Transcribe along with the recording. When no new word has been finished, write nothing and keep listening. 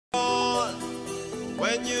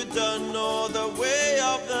when you don't know the way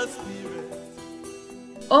of the Spirit.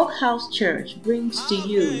 Oak House Church brings to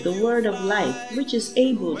you the word of life, which is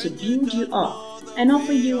able to When you build you don't up know the and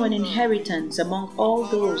offer way you an of the inheritance among all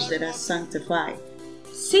power those that and are glory, sanctified.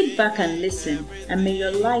 Sit back and bringing listen, and may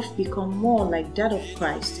your life everything become more like that of in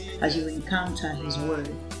Christ as you obedience to encounter His word.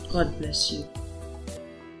 Christ. God bless you.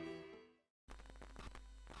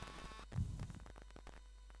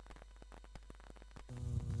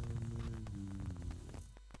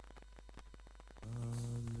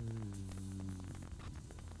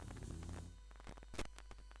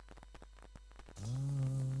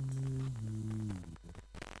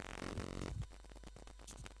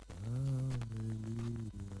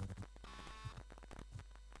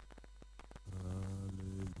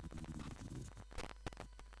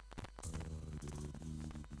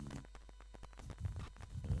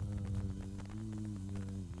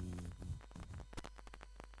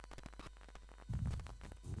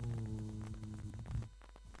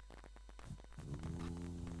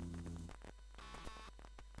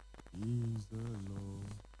 Is the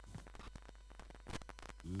Lord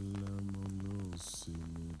Lamono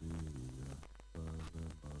Similia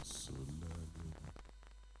Parabasolade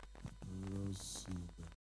Rosida.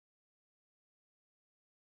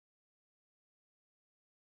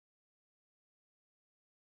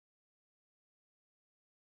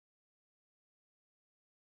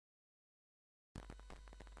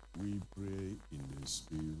 We pray in the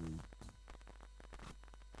Spirit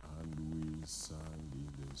and we sang in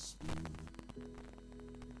the Spirit,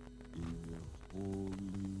 in the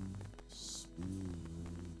Holy Spirit.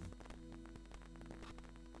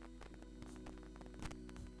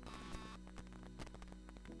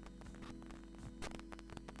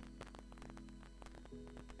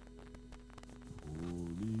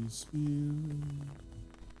 Holy Spirit,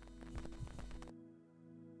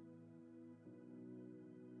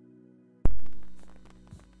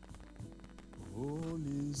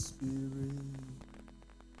 Holy Spirit,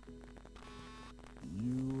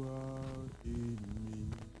 you are in me.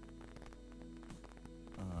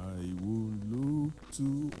 I will look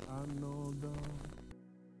to another.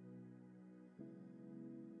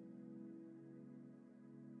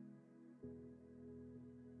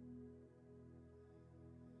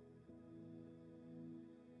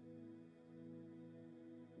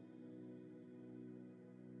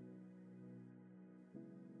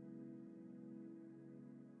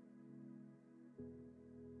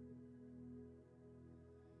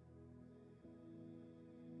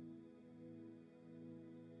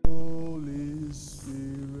 Holy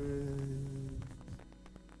Spirit,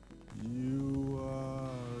 you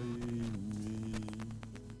are in me.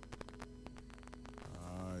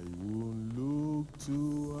 I won't look to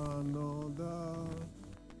another,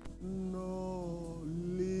 nor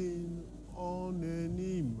lean on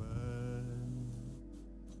any man.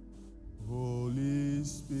 Holy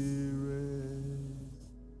Spirit,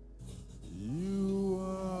 you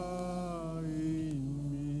are in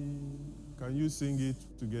me. Can you sing it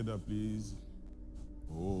together, please?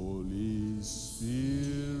 Holy Spirit,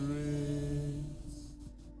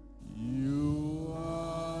 you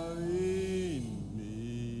are in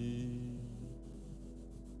me.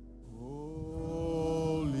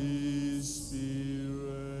 Holy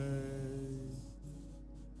Spirit,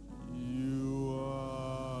 you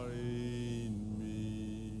are in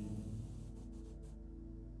me.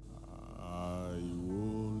 I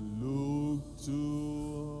won't look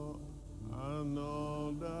to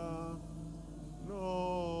another,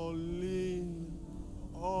 nor lean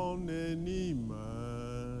on any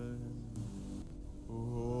man.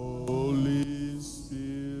 Holy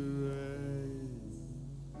Spirit,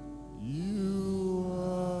 you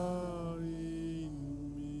are in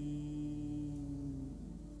me.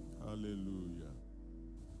 Hallelujah.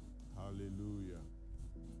 Hallelujah.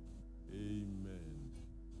 Amen.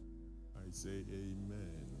 I say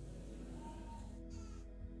amen.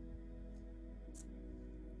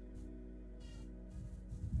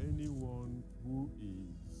 Anyone who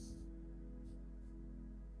is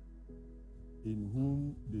in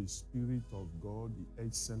whom the Spirit of God, the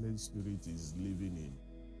excellent Spirit, is living in,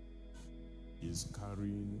 is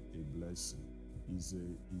carrying a blessing, is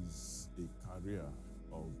a carrier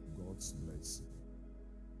of God's blessing.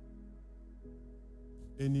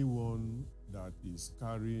 Anyone that is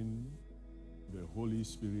carrying the Holy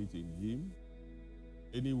Spirit in him,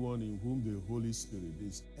 anyone in whom the Holy Spirit,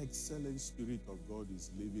 this excellent Spirit of God,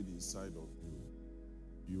 is living inside of you,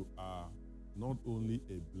 you are not only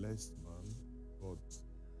a blessed man, but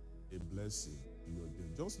a blessing to your day.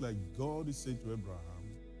 Just like God said to Abraham,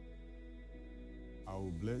 I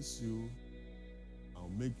will bless you, I'll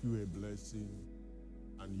make you a blessing,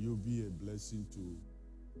 and you be a blessing to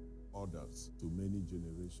others, to many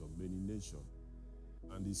generations, many nations.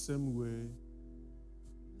 And the same way,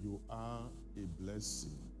 you are a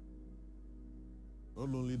blessing. Not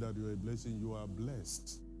only that you are a blessing, you are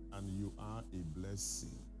blessed, and you are a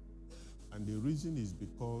blessing. And the reason is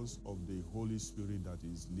because of the Holy Spirit that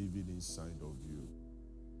is living inside of you.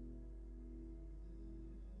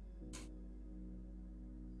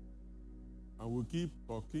 And we keep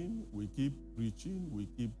talking, we keep preaching, we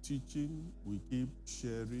keep teaching, we keep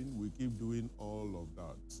sharing, we keep doing all of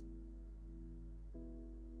that.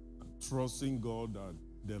 And trusting God that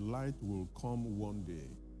the light will come one day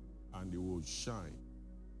and it will shine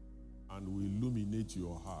and will illuminate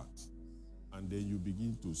your heart. And then you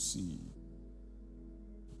begin to see.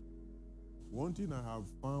 One thing I have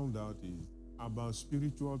found out is about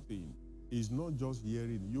spiritual things. It's not just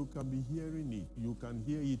hearing. You can be hearing it. You can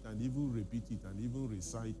hear it and even repeat it and even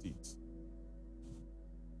recite it.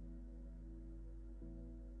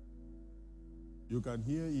 You can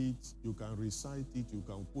hear it, you can recite it, you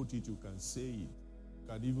can quote it, you can say it, you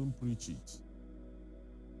can even preach it.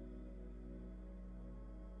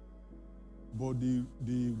 But the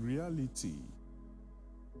reality,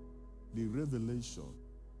 the revelation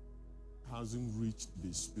hasn't reached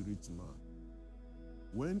the spirit man.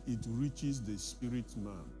 When it reaches the spirit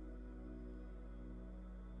man,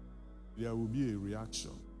 there will be a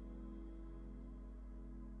reaction.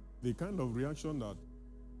 The kind of reaction that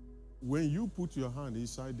when you put your hand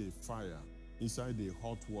inside a fire, inside a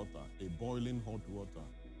hot water, a boiling hot water,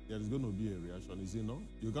 there is going to be a reaction, is it not?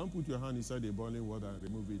 You can't put your hand inside a boiling water and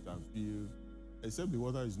remove it and feel, except the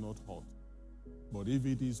water is not hot. But if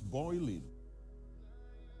it is boiling,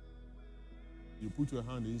 you put your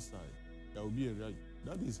hand inside, there will be a reaction.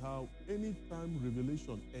 That is how anytime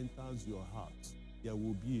revelation enters your heart, there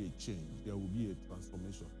will be a change, there will be a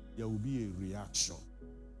transformation, there will be a reaction.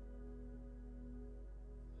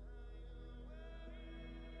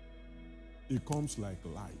 It comes like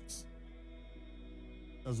light.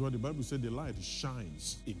 That's what the Bible said, the light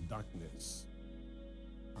shines in darkness.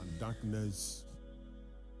 And darkness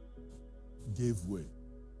gave way.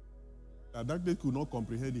 That darkness could not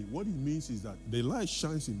comprehend it. What it means is that the light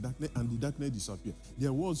shines in darkness and the darkness disappears.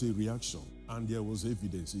 There was a reaction and there was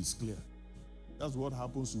evidence. It's clear. That's what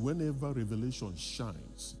happens whenever revelation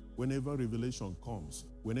shines, whenever revelation comes,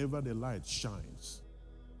 whenever the light shines.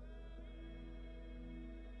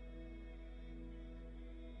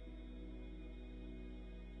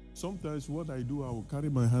 Sometimes what I do, I will carry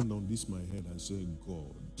my hand on my head and say, God,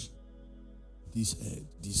 this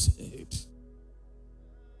head.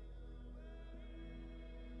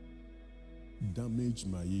 Damage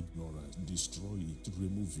my ignorance, destroy it,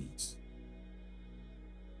 remove it.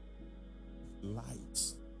 Light.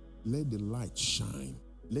 Let the light shine.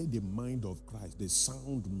 Let the mind of Christ, the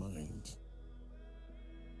sound mind,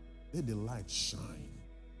 let the light shine.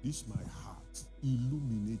 This is my heart.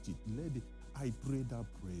 Illuminate it. I pray that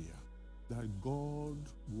prayer that God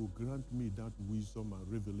will grant me that wisdom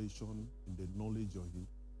and revelation in the knowledge of Him,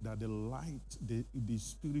 that the light, the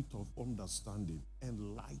spirit of understanding,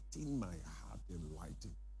 enlighten my heart,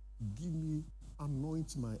 enlighten. Give me,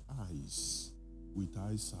 anoint my eyes with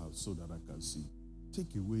eye salve so that I can see.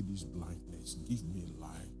 Take away this blindness. Give me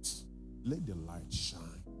light. Let the light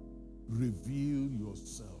shine. Reveal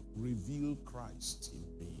yourself. Reveal Christ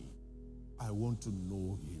in me. I want to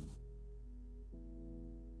know Him.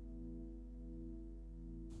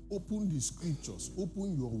 Open the scriptures.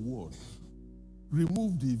 Open your word.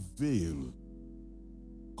 Remove the veil.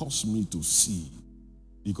 Cause me to see.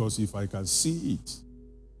 Because if I can see it,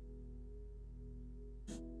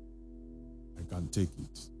 I can take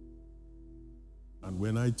it. And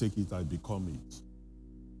when I take it, I become it.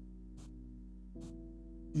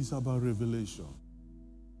 It's about revelation.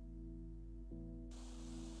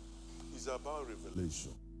 It's about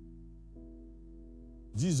revelation.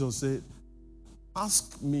 Jesus said,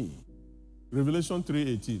 ask me. Revelation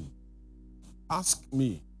 3:18. Ask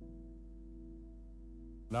me,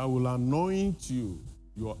 and I will anoint you,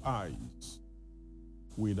 your eyes,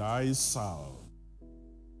 with eye salve,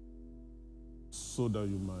 so that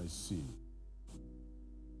you might see.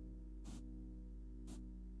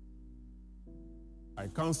 I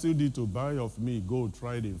counsel thee to buy of me gold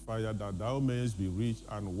tried in fire, that thou mayest be rich,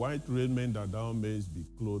 and white raiment, that thou mayest be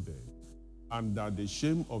clothed, and that the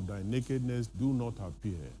shame of thy nakedness do not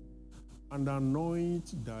appear. And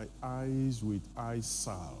anoint thy eyes with eye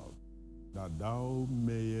salve, that thou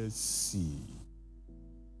mayest see.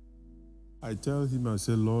 I tell him, I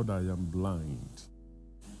say, Lord, I am blind.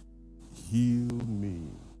 Heal me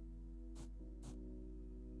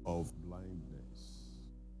of blindness.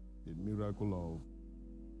 The miracle of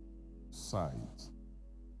sight.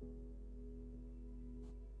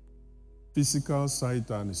 Physical sight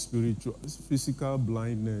and spiritual, physical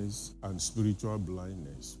blindness and spiritual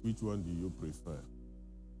blindness. Which one do you prefer?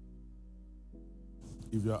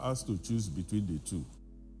 If you are asked to choose between the two,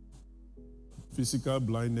 physical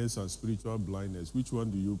blindness and spiritual blindness, which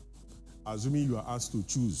one do you, assuming you are asked to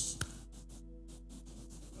choose?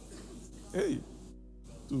 Hey,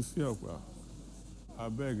 to fear, I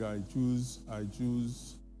beg, I choose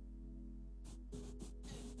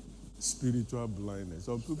spiritual blindness.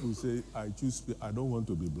 Some people say, I don't want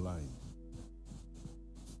to be blind.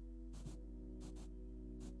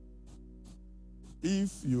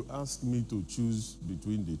 If you ask me to choose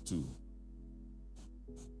between the two,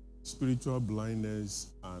 spiritual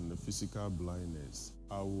blindness and physical blindness,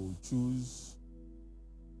 I will choose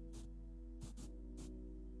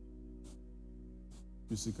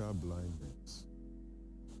physical blindness.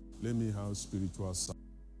 Let me have spiritual sight.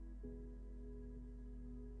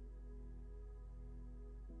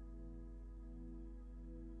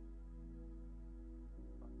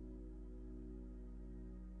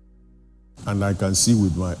 And I can see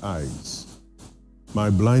with my eyes. My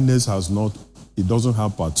blindness it doesn't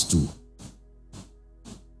have part 2.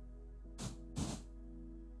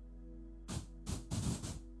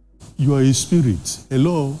 You are a spirit.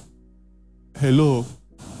 Hello? Hello?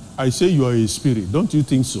 I say you are a spirit. Don't you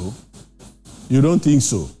think so? You don't think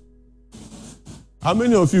so? How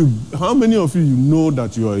many of you know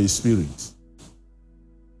that you are a spirit?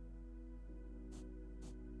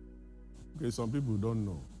 Okay, some people don't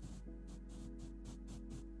know.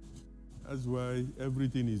 That's why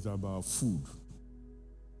everything is about food.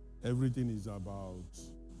 Everything is about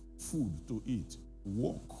food to eat,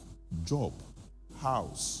 work, job,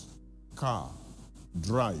 house, car,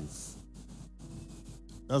 drive.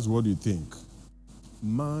 That's what you think.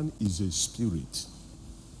 Man is a spirit.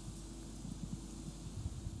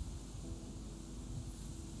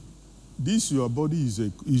 This your body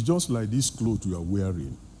is just like this cloth you are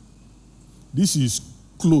wearing. This is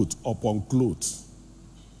cloth upon cloth.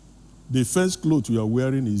 The first cloth you are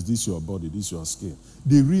wearing is this your body, this your skin.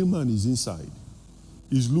 The real man is inside.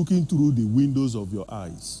 He's looking through the windows of your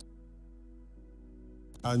eyes.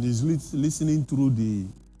 And he's listening through the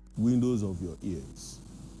windows of your ears.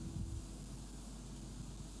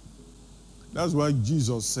 That's why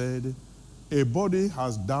Jesus said, a body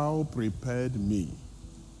hast thou prepared me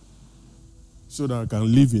so that I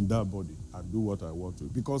can live in that body and do what I want to.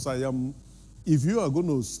 Because if you are going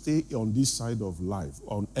to stay on this side of life,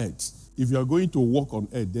 on earth, if you are going to walk on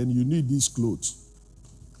earth, then you need these clothes,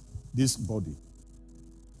 this body.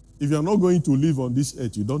 If you are not going to live on this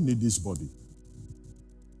earth, you don't need this body.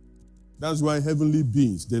 That's why heavenly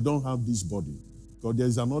beings, they don't have this body. Because there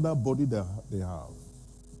is another body that they have.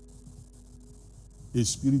 A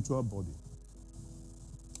spiritual body.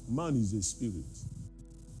 Man is a spirit.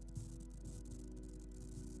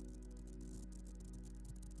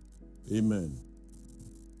 Amen.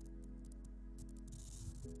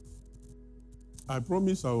 I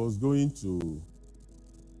promised I was going to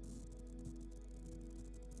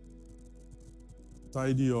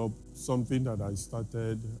tidy up something that I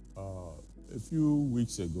started a few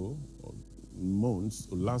weeks ago, or months,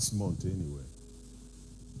 or last month anyway.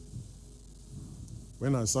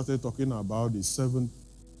 When I started talking about the 7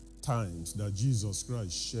 times that Jesus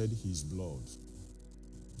Christ shed his blood.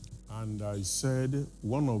 And I said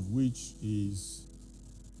one of which is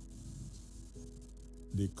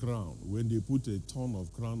the crown. When they put a ton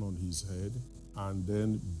of crown on his head and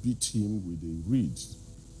then beat him with a reed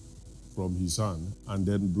from his hand, and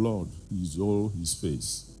then blood is all his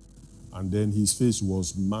face. And then his face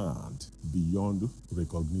was marred beyond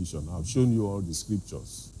recognition. I've shown you all the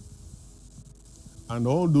scriptures. And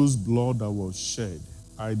all those blood that was shed,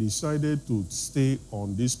 I decided to stay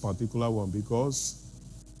on this particular one because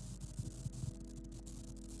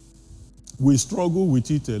we struggle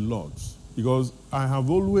with it a lot. Because I have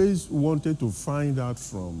always wanted to find out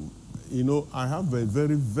from, I have a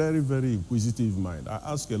very, very, very inquisitive mind. I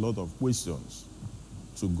ask a lot of questions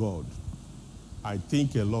to God. I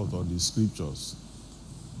think a lot on the scriptures.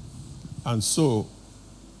 And so,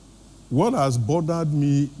 what has bothered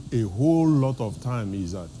me a whole lot of time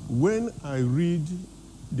is that when I read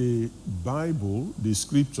the Bible, the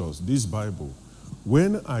scriptures, this Bible,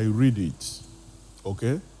 when I read it,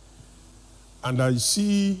 okay, and I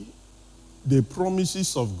see the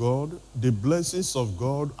promises of God, the blessings of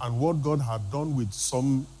God, and what God had done with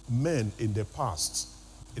some men in the past,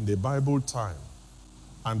 in the Bible time,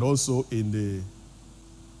 and also in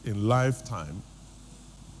lifetime.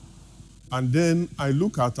 And then I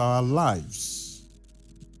look at our lives.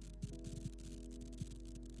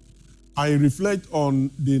 I reflect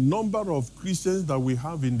on the number of Christians that we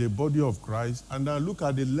have in the body of Christ, and I look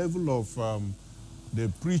at the level of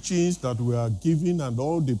the preachings that we are giving and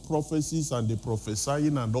all the prophecies and the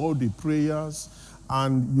prophesying and all the prayers.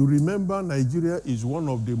 And you remember Nigeria is one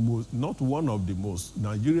of the most, not one of the most,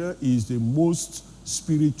 Nigeria is the most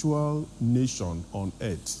spiritual nation on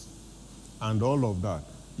earth and all of that.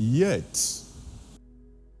 Yet,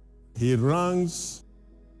 he ranks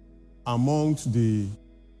amongst the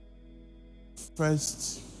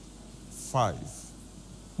first 5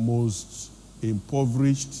 most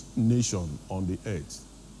impoverished nation on the earth.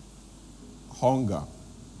 Hunger,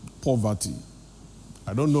 poverty.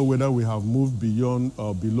 I don't know whether we have moved beyond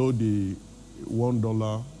or below the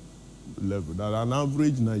 $1 level. That an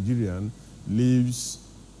average Nigerian lives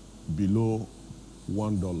below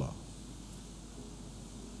 $1.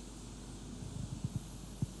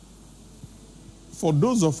 For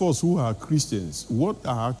those of us who are Christians, what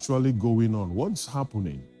are actually going on? What's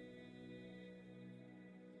happening?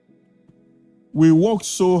 We work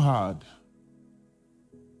so hard.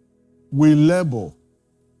 We labor.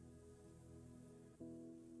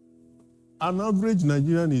 An average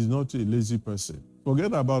Nigerian is not a lazy person.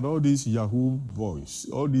 Forget about all these Yahoo boys,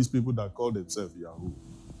 all these people that call themselves Yahoo,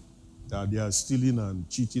 that they are stealing and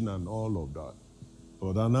cheating and all of that.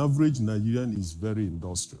 But an average Nigerian is very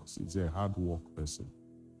industrious. He's a hard work person.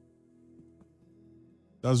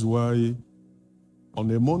 That's why on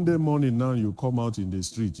a Monday morning now, you come out in the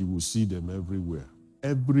street, you will see them everywhere.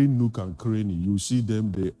 Every nook and cranny, you see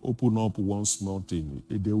them, they open up one small thing.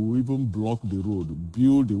 They will even block the road,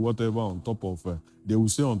 build the whatever on top of, they will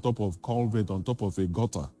say on top of culvert, on top of a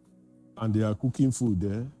gutter. And they are cooking food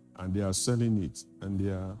there, and they are selling it, and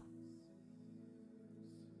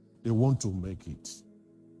they want to make it.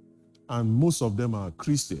 And most of them are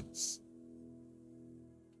Christians.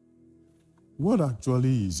 What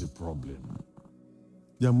actually is a problem?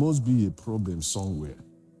 There must be a problem somewhere.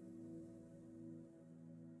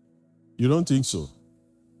 You don't think so?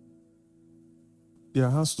 There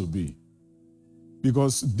has to be.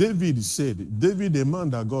 Because David, a man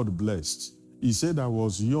that God blessed, he said, I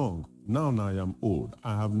was young, now I am old.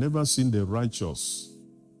 I have never seen the righteous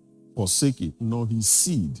forsaken, nor his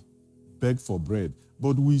seed beg for bread.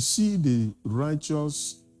 But we see the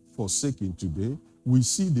righteous forsaken today. We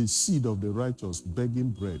see the seed of the righteous begging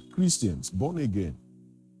bread. Christians, born again.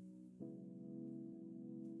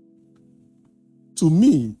 To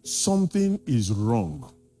me, something is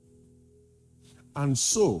wrong. And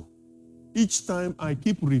so, each time I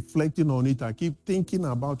keep reflecting on it, I keep thinking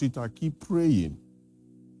about it, I keep praying.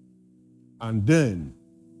 And then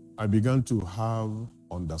I began to have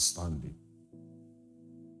understanding.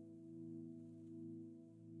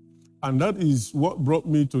 And that is what brought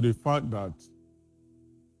me to the fact that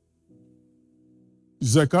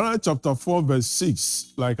Zechariah chapter 4 verse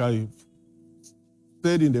 6, like I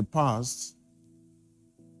said in the past,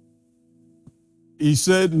 he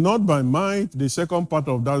said, not by might, the second part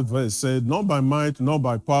of that verse said, not by might, not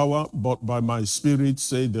by power, but by my spirit,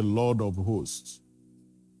 said the Lord of hosts.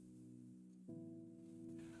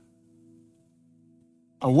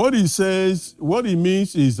 And what he says, what he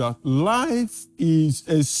means is that life is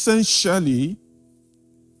essentially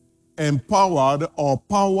empowered or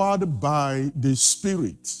powered by the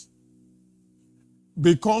Spirit.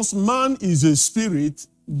 Because man is a spirit,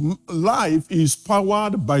 life is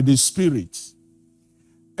powered by the Spirit.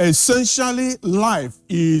 Essentially, life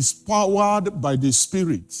is powered by the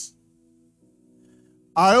Spirit.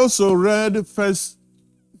 I also read 1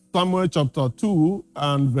 Samuel chapter 2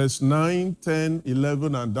 and verse 9, 10,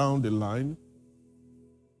 11, and down the line.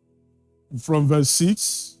 From verse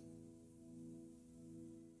 6,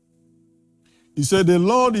 he said, the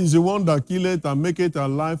Lord is the one that killeth and maketh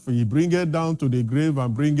alive. He bringeth down to the grave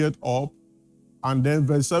and bringeth up. And then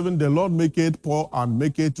verse 7, the Lord maketh poor and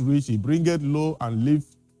maketh rich. He bringeth low and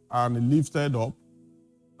lifted up.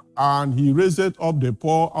 And he raiseth up the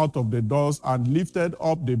poor out of the dust and lifted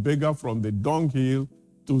up the beggar from the dunghill,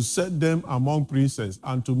 to set them among princes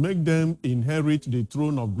and to make them inherit the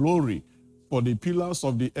throne of glory. For the pillars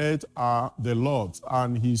of the earth are the Lord's,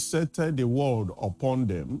 and he setteth the world upon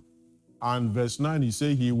them. And verse 9, he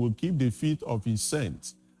said, he will keep the feet of his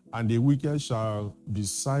saints, and the wicked shall be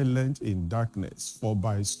silent in darkness, for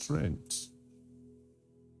by strength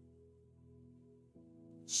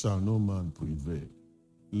shall no man prevail.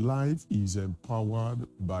 Life is empowered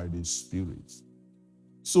by the Spirit.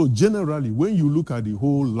 So generally, when you look at the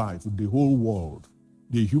whole life, the whole world,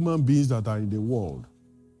 the human beings that are in the world,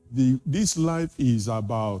 this life is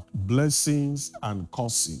about blessings and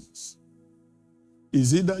cursings.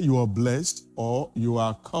 Is either you are blessed or you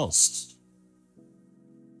are cursed.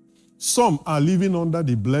 Some are living under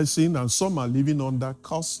the blessing and some are living under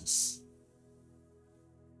curses.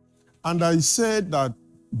 And I said that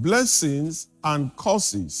blessings and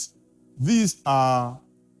curses, they are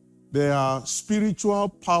spiritual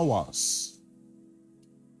powers.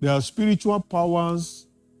 They are spiritual powers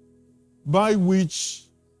by which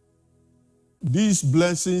these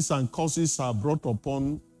blessings and curses are brought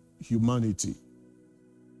upon humanity.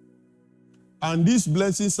 And these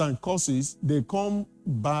blessings and curses, they come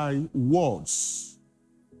by words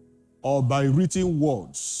or by written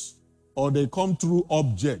words, or they come through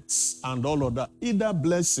objects and all of that, either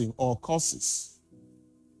blessing or curses.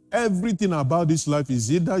 Everything about this life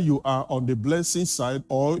is either you are on the blessing side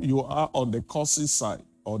or you are on the curses side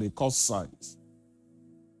or the curse side.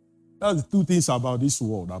 That's the two things about this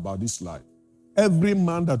world, about this life. Every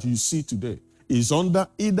man that you see today is under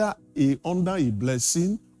either under a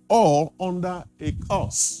blessing or under a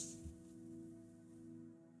curse.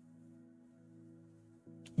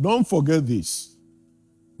 Don't forget this.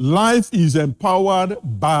 Life is empowered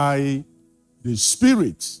by the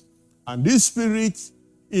Spirit. And this Spirit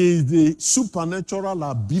is the supernatural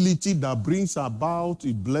ability that brings about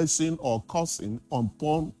a blessing or cursing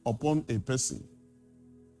upon a person.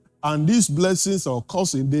 And these blessings or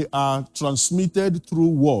cursing, they are transmitted through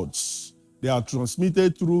words. They are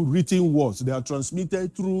transmitted through written words. They are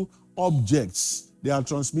transmitted through objects. They are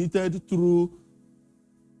transmitted through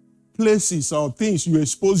places or things you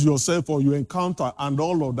expose yourself or you encounter and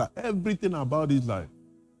all of that. Everything about this life.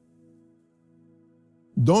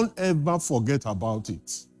 Don't ever forget about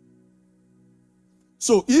it.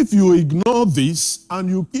 So if you ignore this and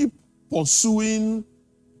you keep pursuing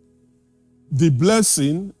the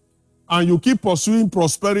blessing and you keep pursuing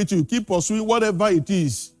prosperity, you keep pursuing whatever it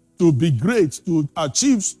is to be great, to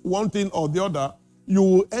achieve one thing or the other, you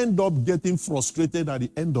will end up getting frustrated at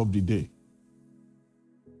the end of the day.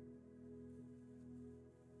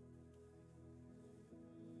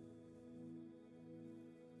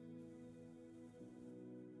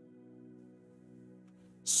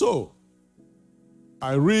 So,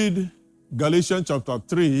 I read Galatians chapter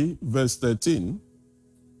 3, verse 13.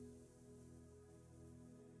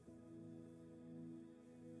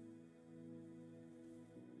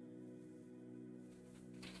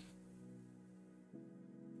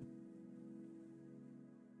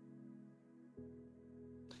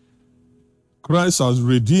 Christ has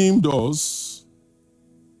redeemed us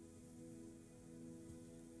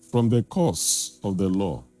from the curse of the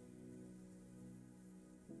law.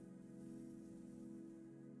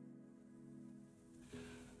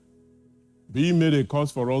 Being made a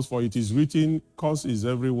curse for us, for it is written, curse is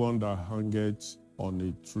everyone that hangeth on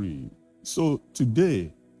a tree. So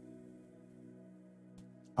today,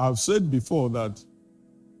 I've said before that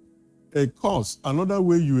a curse, another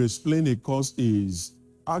way you explain a curse is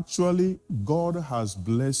actually God has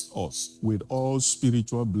blessed us with all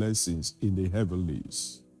spiritual blessings in the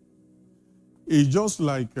heavenlies. It's just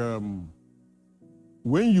like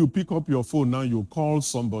when you pick up your phone now, you call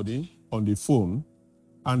somebody on the phone,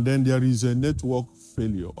 and then there is a network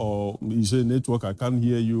failure, or is a network, I can't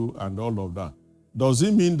hear you, and all of that. Does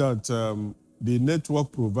it mean that the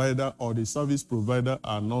network provider or the service provider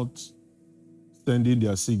are not sending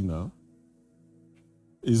their signal?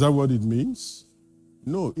 Is that what it means?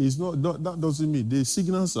 No, it's not. That doesn't mean. The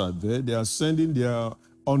signals are there. They are sending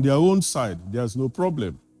on their own side. There's no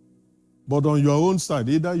problem. But on your own side,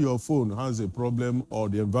 either your phone has a problem or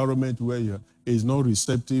the environment where is not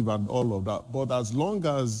receptive and all of that. But as long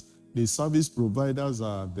as the service providers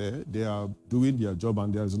are there, they are doing their job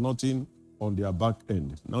and there's nothing on their back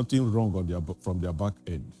end, nothing wrong from their back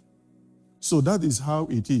end. So that is how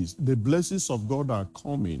it is. The blessings of God are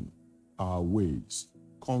coming our ways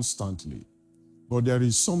constantly. But there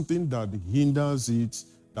is something that hinders it,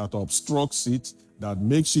 that obstructs it, that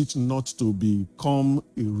makes it not to become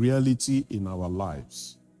a reality in our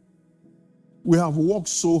lives. We have worked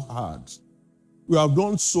so hard. We have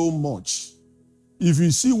done so much. If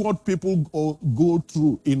you see what people go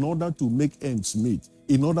through in order to make ends meet,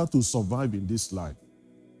 in order to survive in this life.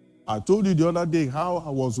 I told you the other day how I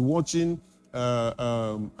was watching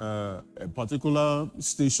a particular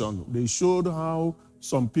station. They showed how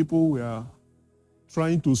some people were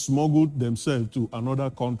trying to smuggle themselves to another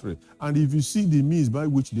country. And if you see the means by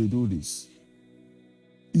which they do this,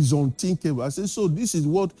 it's unthinkable. I say, so this is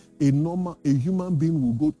what a human being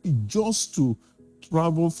will go just to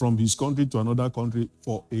travel from his country to another country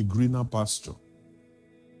for a greener pasture.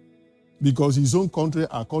 Because his own country,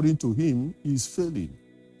 according to him, is failing.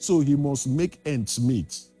 So he must make ends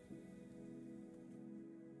meet.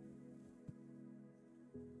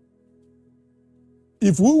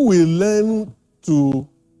 If we will learn to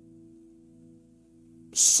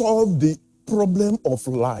solve the problem of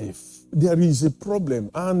life. There is a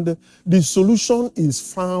problem, and the solution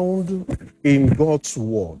is found in God's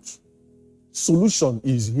word. Solution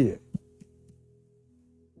is here.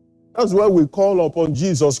 That's why we call upon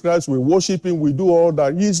Jesus Christ, we worship him, we do all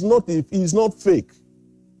that. He's not fake.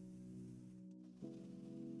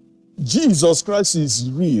 Jesus Christ is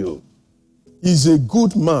real. He's a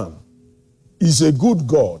good man. He's a good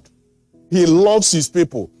God. He loves his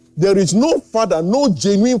people. There is no father, no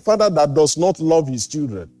genuine father that does not love his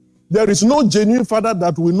children. There is no genuine father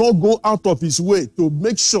that will not go out of his way to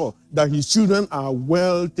make sure that his children are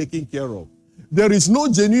well taken care of. There is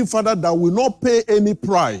no genuine father that will not pay any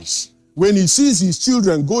price when he sees his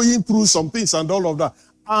children going through some things and all of that.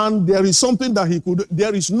 And there is something that he could do.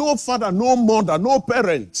 There is no father, no mother, no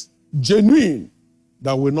parent, genuine,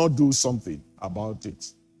 that will not do something about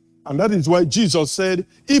it. And that is why Jesus said,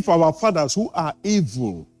 if our fathers who are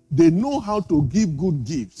evil, they know how to give good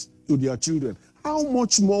gifts to their children, how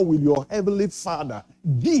much more will your heavenly Father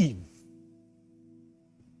give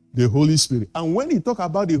the Holy Spirit? And when he talk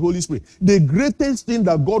about the Holy Spirit, the greatest thing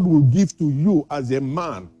that God will give to you as a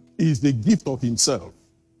man is the gift of himself.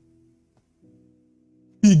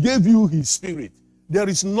 He gave you his spirit. There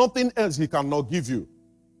is nothing else he cannot give you.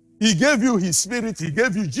 He gave you his spirit. He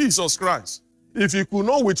gave you Jesus Christ. If you could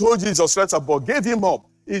not withhold Jesus Christ but gave him up,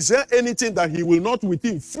 is there anything that he will not with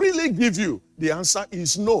him freely give you? The answer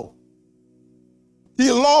is no. He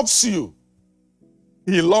loves you.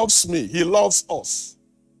 He loves me. He loves us.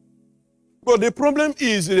 But the problem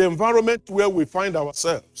is the environment where we find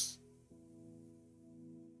ourselves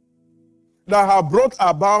that have brought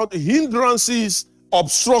about hindrances,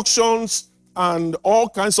 obstructions, and all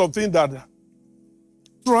kinds of things that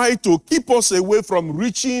try to keep us away from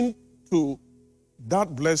reaching to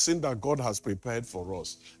that blessing that God has prepared for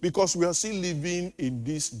us. Because we are still living in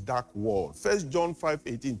this dark world. 1 John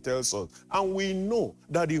 5:18 tells us, and we know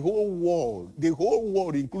that the whole world,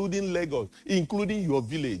 including Lagos, including your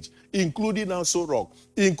village, including Aso Rock,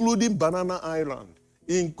 including Banana Island,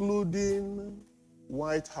 including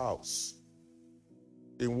White House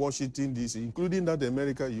in Washington, D.C., including that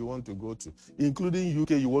America you want to go to, including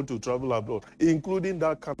UK you want to travel abroad, including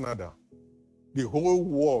that Canada. The whole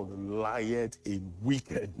world lieth in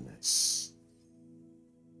wickedness.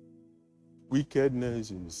 Wickedness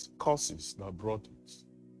is causes that brought it.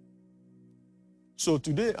 So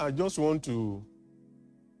today I just want to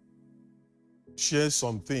share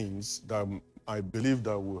some things that I believe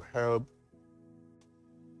that will help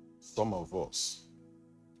some of us,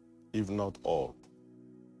 if not all.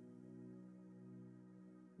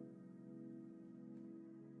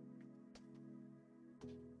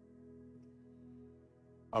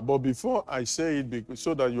 But before I say it,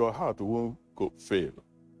 so that your heart won't fail.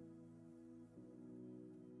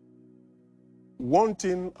 One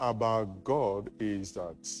thing about God is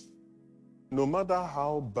that no matter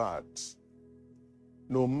how bad,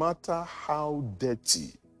 no matter how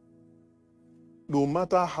dirty, no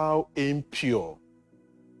matter how impure,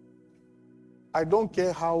 I don't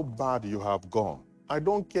care how bad you have gone. I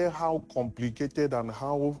don't care how complicated and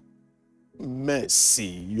how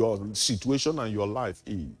messy your situation and your life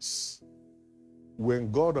is. When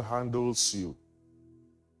God handles you,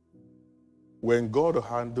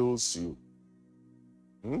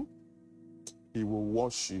 he will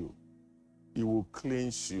wash you. He will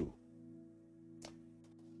cleanse you.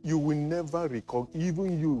 You will never recall,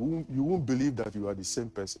 even you won't believe that you are the same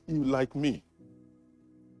person. You like me.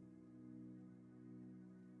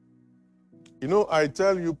 You know, I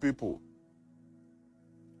tell you people,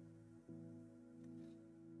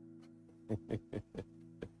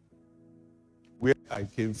 where I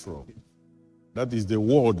came from, that is the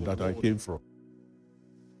world that I came from,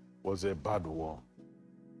 was a bad one.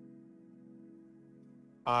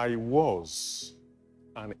 I was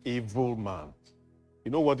an evil man.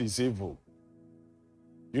 You know what is evil?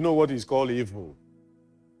 You know what is called evil?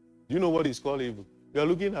 Do you know what is called evil? You are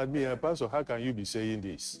looking at me, Pastor, how can you be saying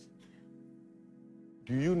this?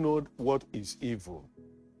 Do you know what is evil?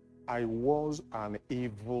 I was an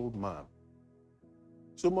evil man.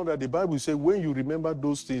 So much that the Bible says when you remember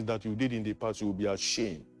those things that you did in the past, you will be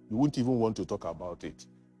ashamed. You won't even want to talk about it.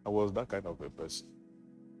 I was that kind of a person.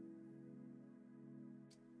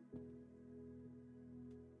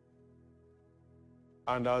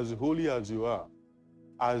 And as holy as you are,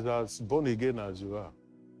 as born again as you are,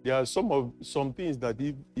 there are some things that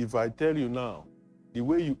if I tell you now, the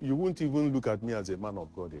way you won't even look at me as a man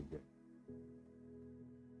of God again.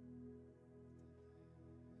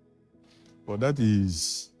 But that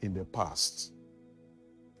is in the past.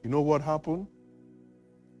 You know what happened?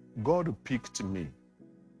 God picked me.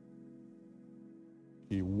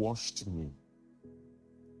 He washed me.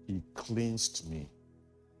 He cleansed me.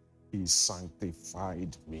 He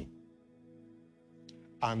sanctified me.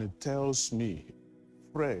 And it tells me,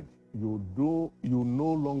 Fred, you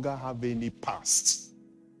no longer have any past.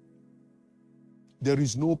 There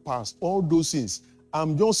is no past. All those things.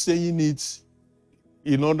 I'm just saying it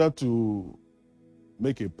in order to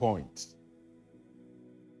make a point.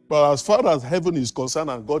 But as far as heaven is concerned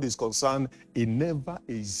and God is concerned, it never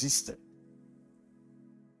existed.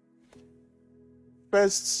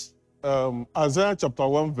 First, Isaiah chapter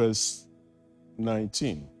 1, verse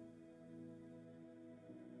 19.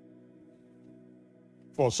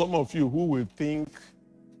 For some of you who will think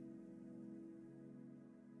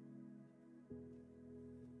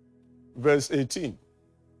verse 18.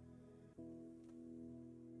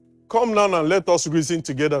 Come now and let us reason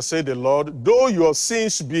together, said the Lord. Though your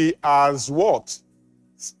sins be as what?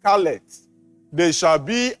 Scarlet. They shall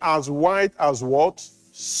be as white as what?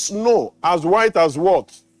 Snow. As white as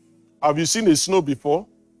what? Have you seen the snow before?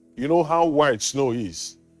 You know how white snow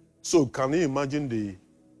is. So can you imagine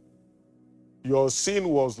your sin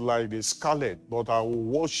was like the scarlet, but I will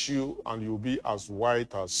wash you and you'll be as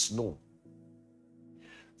white as snow.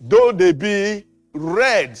 Though they be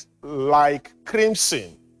red like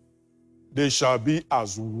crimson, they shall be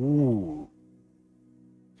as wool.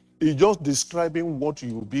 He's just describing what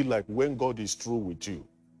you will be like when God is through with you.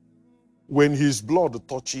 When his blood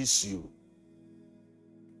touches you.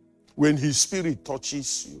 When his spirit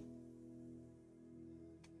touches you.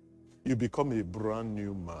 You become a brand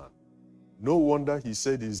new man. No wonder he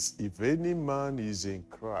said, if any man is in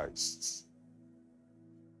Christ,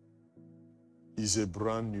 he's a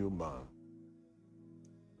brand new man.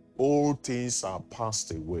 All things are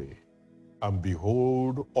passed away. And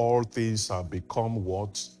behold, all things have become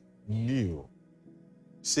what? New.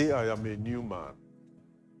 Say, I am a new man.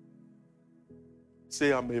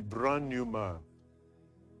 Say, I'm a brand new man.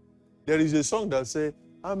 There is a song that says,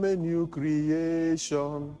 I'm a new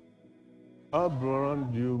creation, a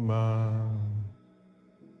brand new man.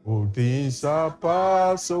 All things are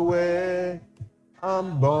passed away.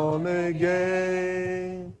 I'm born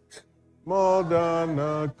again. More than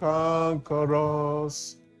a conqueror.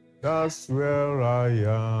 That's where I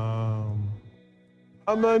am.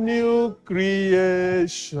 I'm a new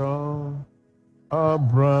creation, a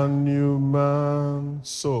brand new man.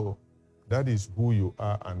 So, that is who you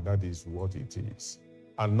are and that is what it is.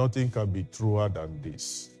 And nothing can be truer than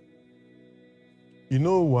this. You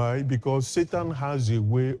know why? Because Satan has a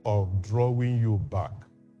way of drawing you back,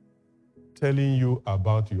 telling you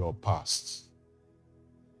about your past.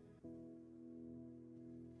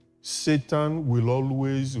 Satan will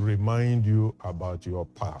always remind you about your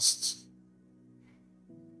past.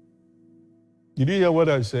 Did you hear what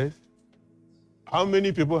I said? How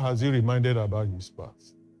many people has he reminded about his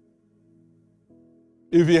past?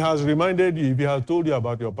 If he has reminded you, if he has told you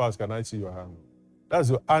about your past, can I see your hand?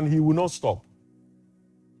 And he will not stop.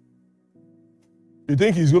 You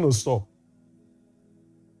think he's going to stop?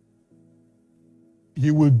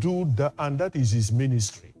 He will do that, and that is his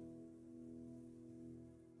ministry.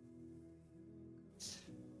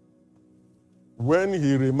 When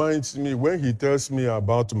he reminds me, when he tells me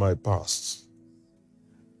about my past,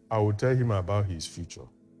 I will tell him about his future.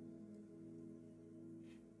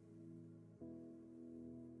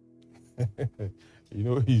 You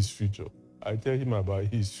know his future. I tell him about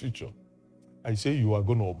his future. I say you are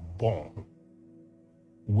going to burn.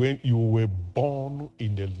 When you were born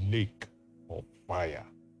in the lake of fire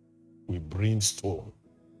with brimstone,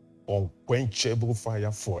 unquenchable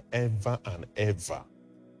fire forever and ever.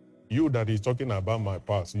 You that is talking about my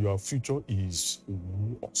past, your future is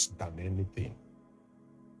worse than anything.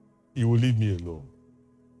 He will leave me alone.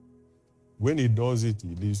 When he does it,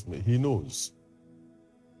 he leaves me. He knows.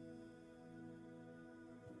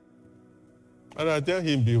 And I tell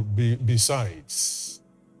him, besides,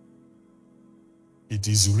 it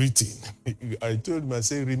is written. I told him, I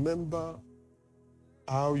say, remember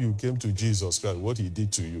how you came to Jesus Christ, what he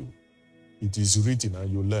did to you. It is written and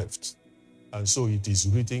you left. And so it is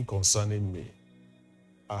written concerning me.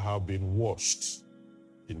 I have been washed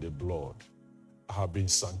in the blood. I have been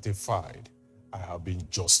sanctified. I have been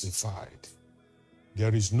justified.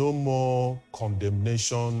 There is no more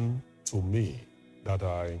condemnation to me that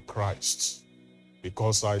are in Christ,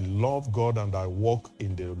 because I love God and I walk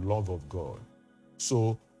in the love of God.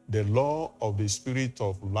 So the law of the Spirit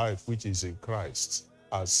of life which is in Christ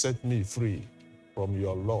has set me free from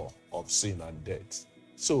your law of sin and death.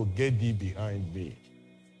 So get thee behind me.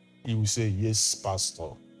 He will say, yes, Pastor.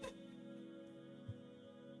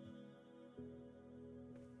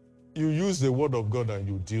 You use the word of God and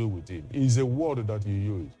you deal with it. It's a word that you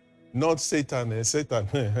use. Not Satan.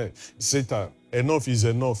 Satan. Satan. Enough is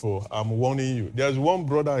enough. Oh, I'm warning you. There's one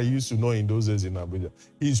brother I used to know in those days in Abuja.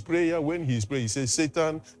 His prayer, when he's praying, he says,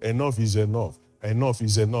 Satan, enough is enough. Enough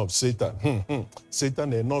is enough. Satan.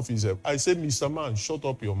 Satan, enough is enough. I said, Mr. Man, shut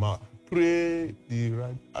up your mouth. Pray the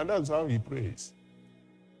right. And that's how he prays.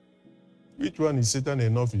 Which one is Satan?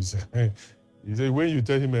 Enough is He said, when you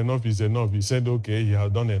tell him enough is enough, he said, okay, he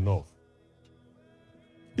has done enough.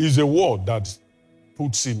 It's a word that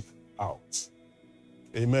puts him out.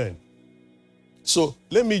 Amen. So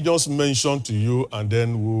let me just mention to you and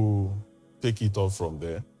then we'll take it off from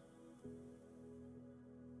there.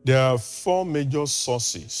 There are 4 major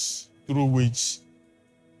sources through which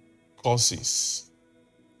causes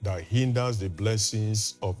that hinders the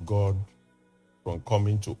blessings of God from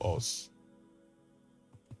coming to us.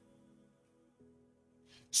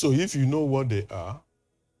 So if you know what they are,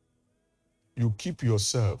 you keep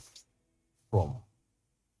yourself from.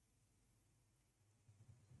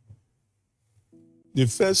 The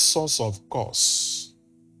first source of cause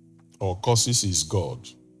or causes is God.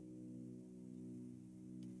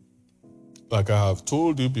 Like I have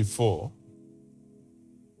told you before,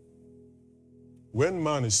 when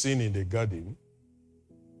man is seen in the garden,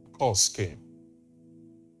 cause came.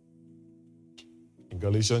 In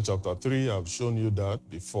Galatians chapter 3, I've shown you that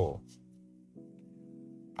before.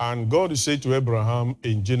 And God said to Abraham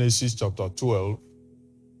in Genesis chapter 12,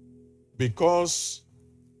 because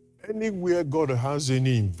anywhere God has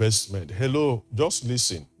any investment, hello, just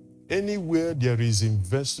listen. Anywhere there is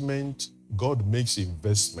investment, God makes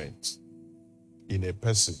investment in a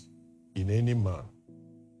person, in any man.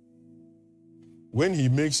 When he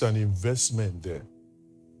makes an investment there,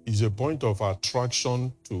 is a point of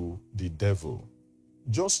attraction to the devil.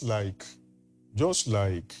 Just like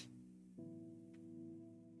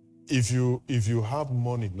if you have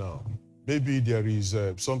money now, maybe there is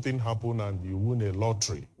something happen and you win a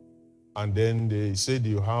lottery, and then they said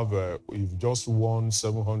you've just won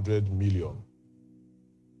 700 million.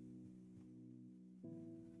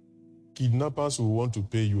 Kidnappers will want to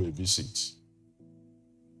pay you a visit.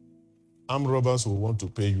 Armed robbers will want to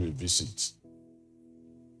pay you a visit.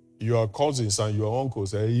 Your cousins and your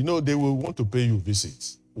uncles, they will want to pay you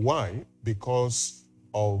visits. Why? Because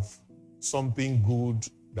of something good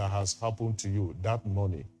that has happened to you, that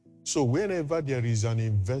money. So whenever there is an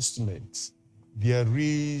investment, there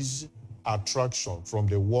is attraction from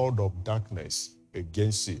the world of darkness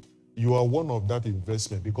against it. You are one of that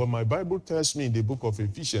investment, because my Bible tells me in the book of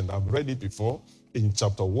Ephesians, I've read it before, in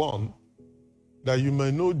chapter 1, that you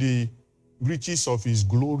may know the riches of his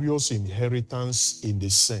glorious inheritance in the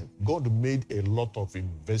saints. God made a lot of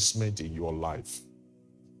investment in your life.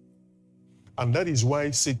 And that is why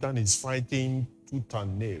Satan is fighting tooth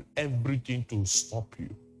and nail, everything to stop you.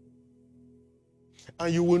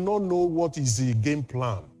 And you will not know what is the game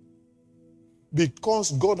plan.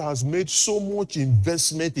 Because God has made so much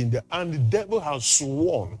investment in there, and the devil has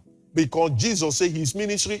sworn, because Jesus said his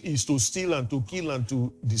ministry is to steal and to kill and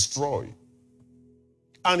to destroy.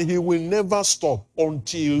 And he will never stop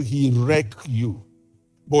until he wreck you.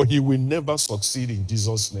 But he will never succeed in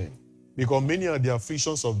Jesus' name. Because many are the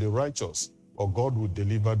afflictions of the righteous, or God will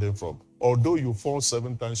deliver them from. Although you fall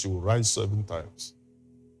 7 times, you will rise 7 times.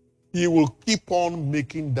 He will keep on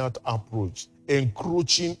making that approach,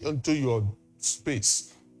 encroaching into your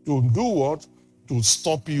space. To do what? To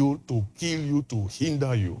stop you, to kill you, to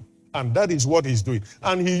hinder you. And that is what he's doing.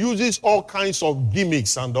 And he uses all kinds of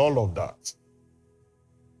gimmicks and all of that.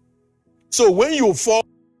 So when you fall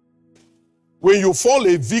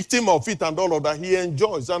a victim of it and all of that, he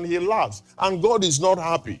enjoys and he laughs. And God is not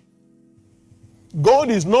happy. God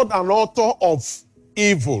is not an author of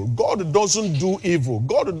evil. God doesn't do evil.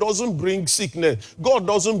 God doesn't bring sickness. God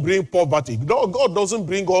doesn't bring poverty. God doesn't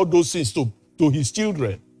bring all those things to his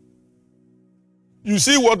children. You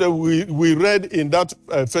see what we read in that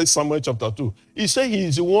 1 Samuel chapter 2. He said he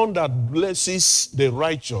is the one that blesses the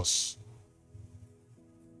righteous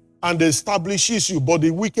and establishes you, but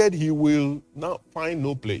the wicked he will now find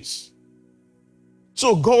no place.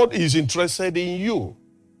 So God is interested in you.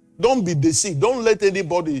 Don't be deceived. Don't let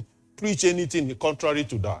anybody preach anything contrary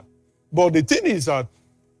to that. But the thing is that,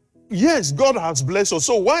 yes, God has blessed us.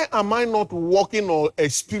 So why am I not walking or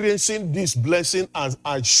experiencing this blessing as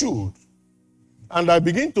I should? And I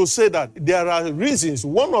begin to say that there are reasons,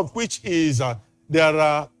 one of which is there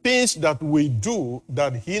are things that we do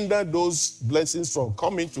that hinder those blessings from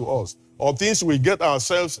coming to us, or things we get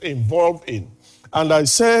ourselves involved in. And I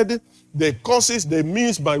said the causes, the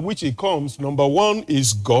means by which it comes, number 1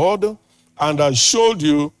 is God. And I showed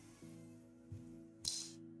you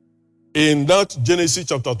In that Genesis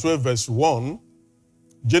chapter 12, verse 1,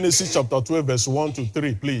 Genesis chapter 12, verse 1 to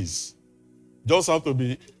 3, please. Just have to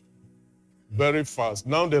be very fast.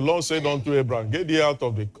 Now the Lord said unto Abraham, get thee out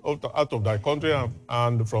of thy country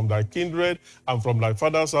and from thy kindred and from thy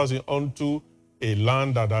father's house unto a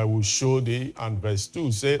land that I will show thee. And verse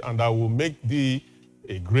 2 said, and I will make thee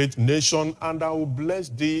a great nation, and I will bless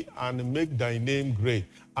thee and make thy name great,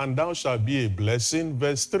 and thou shalt be a blessing.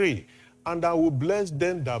 Verse 3, and I will bless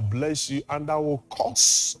them that bless you, and I will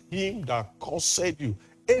curse him that curseth you.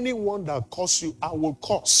 Anyone that curses you, I will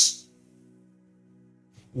curse.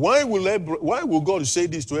 Why will God say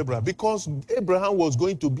this to Abraham? Because Abraham was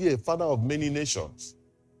going to be a father of many nations.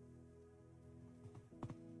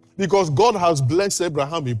 Because God has blessed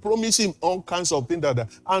Abraham. He promised him all kinds of things like that.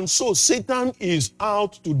 And so Satan is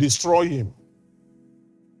out to destroy him.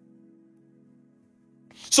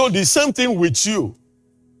 So the same thing with you.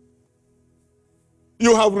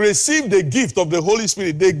 You have received the gift of the Holy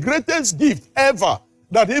Spirit, the greatest gift ever,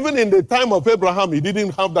 that even in the time of Abraham, he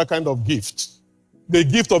didn't have that kind of gift. The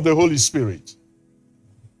gift of the Holy Spirit.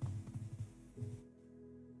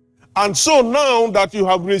 And so now that you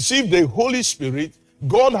have received the Holy Spirit,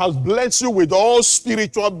 God has blessed you with all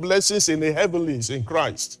spiritual blessings in the heavenlies in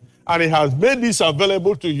Christ. And he has made this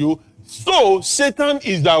available to you. So Satan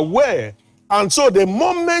is aware. And so the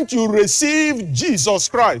moment you receive Jesus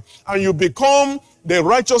Christ and you become the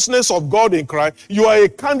righteousness of God in Christ, you are a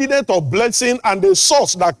candidate of blessing and the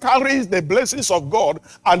source that carries the blessings of God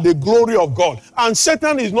and the glory of God. And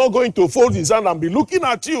Satan is not going to fold his hand and be looking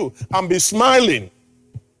at you and be smiling.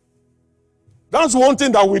 That's one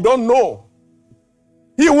thing that we don't know.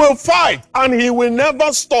 He will fight and he will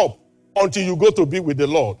never stop until you go to be with the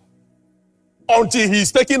Lord. Until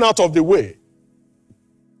he's taken out of the way.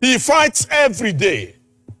 He fights every day.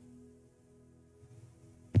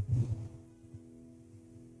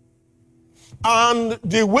 And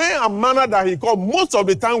the way and manner that he comes, most of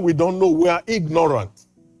the time we don't know. We are ignorant.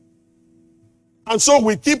 And so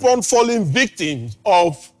we keep on falling victims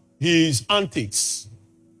of his antics.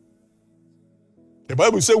 The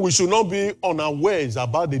Bible says we should not be unawares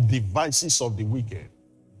about the devices of the wicked.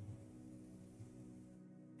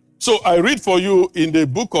 So I read for you in the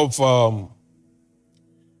book of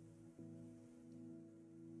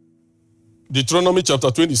Deuteronomy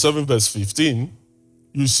chapter 27 verse 15.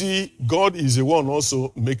 You see, God is the one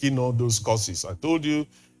also making all those curses. I told you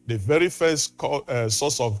the very first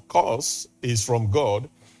source of curse is from God.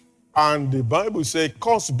 And the Bible says,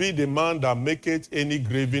 cursed be the man that maketh any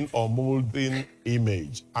graven or molding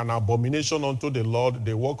image, an abomination unto the Lord,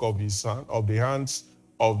 the work of his hand, of the hands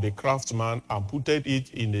of the craftsman, and putteth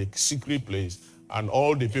it in a secret place. And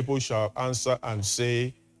all the people shall answer and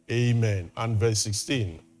say, Amen. And verse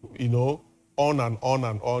 16, on and on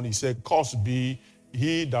and on. He said, cursed be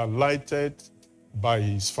he that lighteth by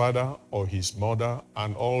his father or his mother,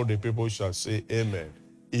 and all the people shall say, Amen.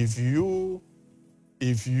 If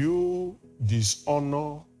you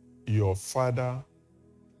dishonor your father,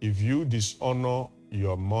 if you dishonor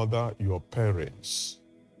your mother, your parents,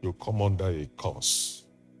 you come under a curse.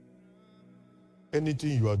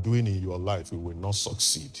 Anything you are doing in your life, you will not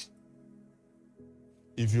succeed.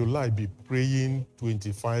 If you like, be praying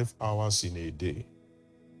 25 hours in a day,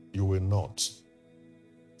 you will not.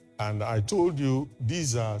 And I told you,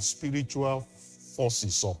 these are spiritual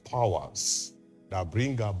forces or powers that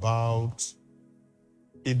bring about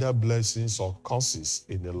either blessings or curses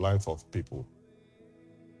in the life of people.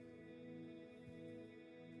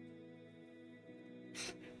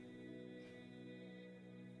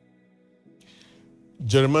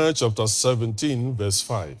 Jeremiah chapter 17, verse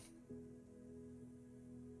 5.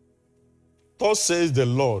 Thus says the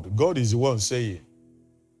Lord, God is the one saying,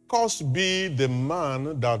 cursed be the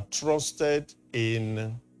man that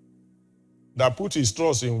put his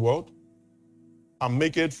trust in what? And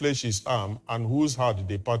maketh flesh his arm, and whose heart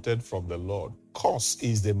departed from the Lord. Cursed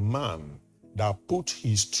is the man that put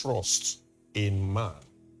his trust in man,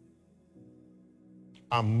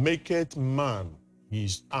 and maketh man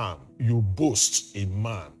his arm. You boast in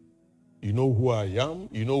man. You know who I am.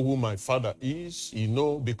 You know who my father is. You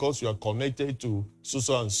know, because you are connected to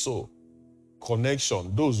so and so.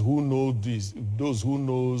 Connection. Those who know this, those who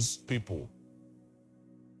knows people.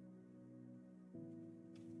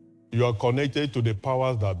 You are connected to the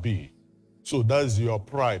powers that be. So that's your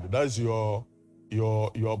pride. That's your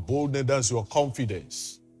boldness. That's your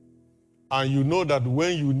confidence. And you know that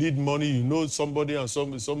when you need money, you know somebody and so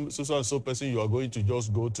and so person you are going to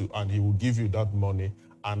just go to, and he will give you that money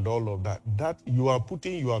and all of that. That you are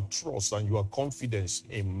putting your trust and your confidence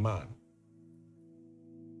in man.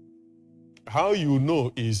 How you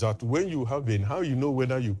know is that when you have how you know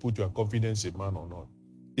whether you put your confidence in man or not,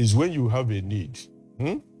 is when you have a need.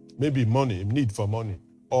 Maybe money, need for money,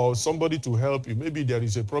 or somebody to help you. Maybe there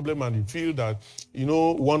is a problem and you feel that,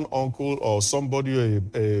 one uncle or somebody,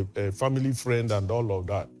 a family friend and all of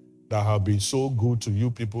that have been so good to you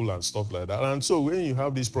people and stuff like that. And so when you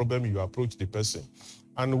have this problem, you approach the person.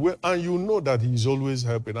 And you know that he's always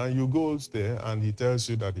helping, and you go there and he tells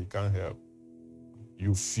you that he can't help.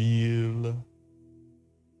 You feel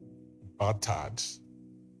battered.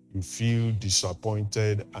 You feel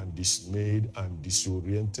disappointed and dismayed and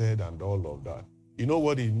disoriented and all of that. You know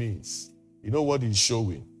what it means? You know what it's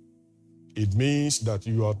showing? It means that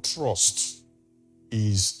your trust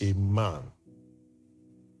is a man.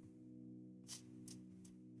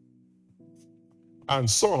 And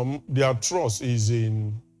some, their trust is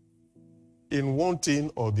in one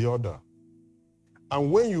thing or the other.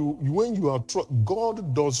 And when you are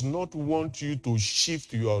God does not want you to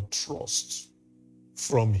shift your trust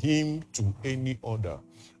from him to any other.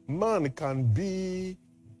 Man can be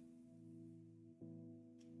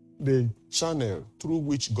the channel through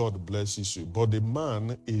which God blesses you, but the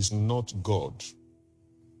man is not God.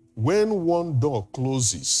 When one door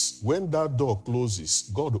closes, when that door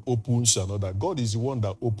closes, God opens another. God is the one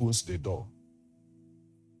that opens the door.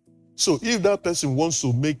 So if that person wants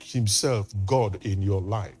to make himself God in your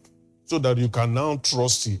life so that you can now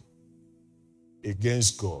trust him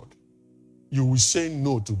against God, you will say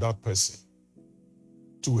no to that person.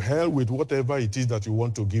 To hell with whatever it is that you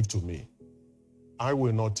want to give to me. I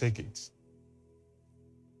will not take it.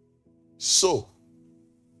 So,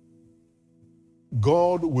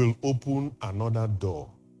 God will open another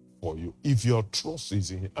door for you if your trust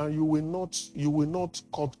is in him, and you will not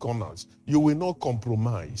cut corners. You will not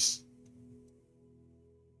compromise.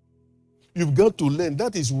 You've got to learn.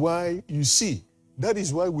 That is why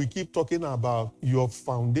we keep talking about your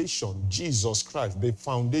foundation, Jesus Christ, the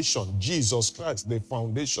foundation, Jesus Christ, the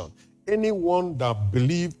foundation. Anyone that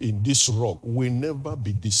believes in this rock will never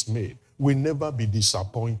be dismayed, will never be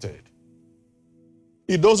disappointed.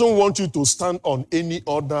 He doesn't want you to stand on any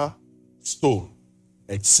other stone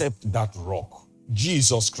except that rock.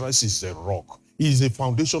 Jesus Christ is the rock. He is the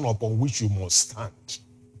foundation upon which you must stand.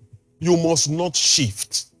 You must not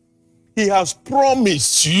shift. He has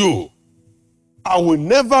promised you, I will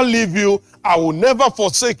never leave you. I will never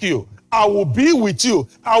forsake you. I will be with you.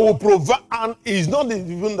 I will provide. And it's not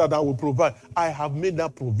even that I will provide. I have made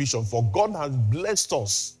that provision, for God has blessed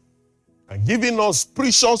us and given us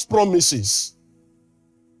precious promises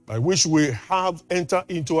by which we have entered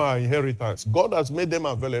into our inheritance. God has made them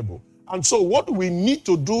available. And so what we need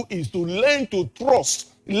to do is to learn to trust.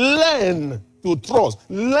 Learn to trust.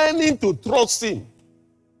 Learning to trust him.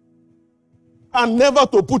 And never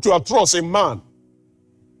to put your trust in man.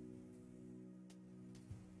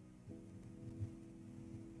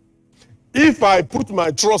 If I put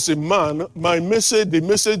my trust in man, the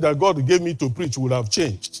message that God gave me to preach would have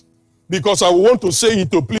changed. Because I want to say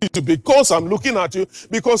it to please you, because I'm looking at you,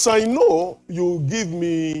 because I know you give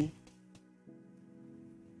me.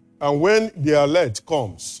 And when the alert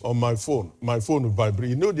comes on my phone will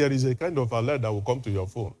vibrate. You know there is a kind of alert that will come to your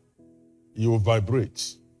phone. It will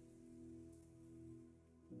vibrate.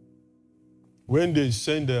 When they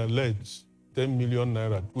send the alert, 10 million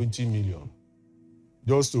naira, 20 million,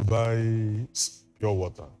 just to buy pure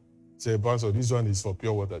water. Say, Pastor, this one is for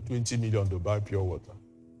pure water, 20 million to buy pure water.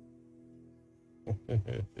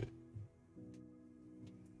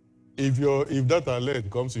 If that alert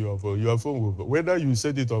comes to your phone will, whether you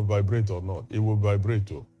set it on vibrate or not, it will vibrate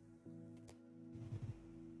too.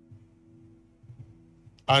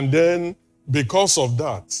 And then, because of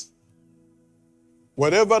that,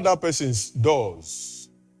 whatever that person does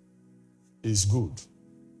is good.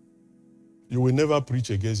 You will never preach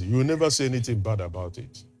against it. You will never say anything bad about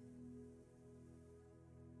it.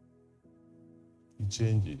 It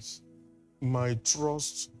changes. My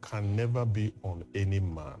trust can never be on any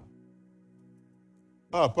man.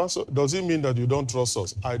 Pastor, does it mean that you don't trust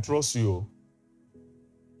us? I trust you.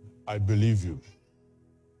 I believe you.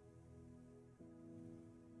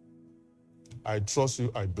 I trust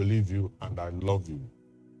you, I believe you, and I love you.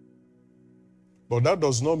 But that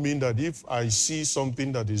does not mean that if I see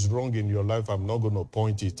something that is wrong in your life, I'm not going to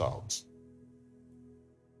point it out.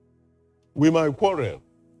 We might quarrel.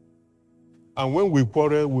 And when we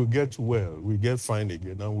quarrel, we get well, we get fine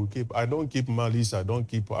again, and I don't keep malice, I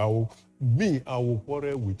will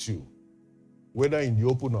quarrel with you, whether in the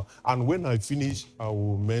open or, and when I finish, I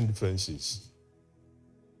will mend fences.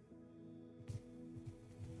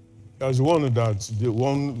 There's the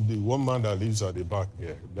one man that lives at the back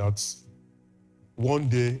here, One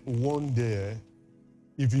day,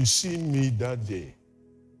 if you see me that day,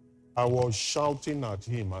 I was shouting at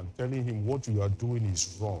him and telling him what you are doing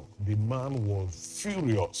is wrong. The man was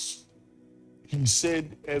furious. He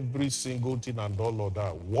said every single thing and all of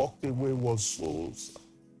that. Walked away, was so sad.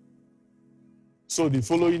 So the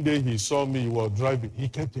following day he saw me, he was driving. He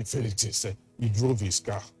kept it. He drove his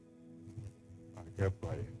car. I kept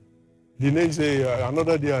quiet. The next day,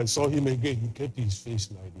 another day I saw him again. He kept his face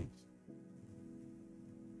like this.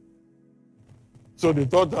 So the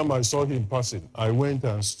third time I saw him passing, I went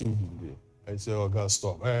and stood in there. I said, oh God,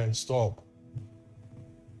 stop. Hey, stop.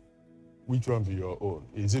 Which one be your own?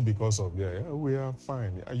 Is it because of that? Yeah, we are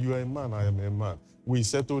fine. You are a man, I am a man. We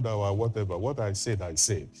settled our whatever. What I said.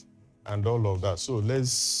 And all of that. So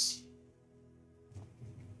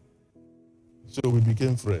we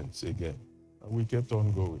became friends again. And we kept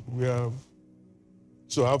on going.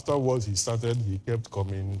 So afterwards he kept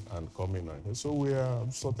coming. And so we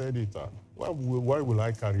have sorted it out. Why will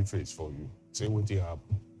I carry face for you? Say what you have.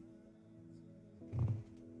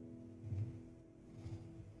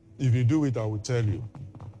 If you do it, I will tell you.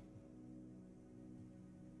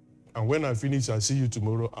 And when I finish, I see you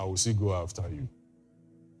tomorrow, I will still go after you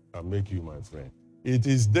and make you my friend. It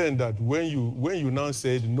is then that when you now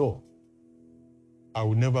said, no, I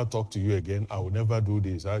will never talk to you again, I will never do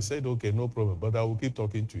this. I said, okay, no problem, but I will keep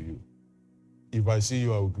talking to you. If I see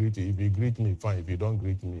you, I will greet you. If you greet me, fine. If you don't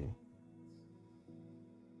greet me.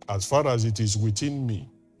 As far as it is within me,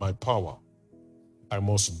 my power, I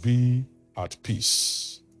must be at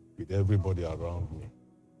peace with everybody around me.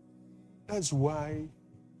 That's why,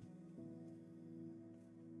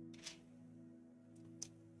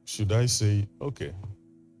 should I say, okay.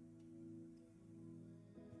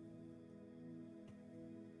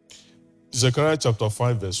 Zechariah chapter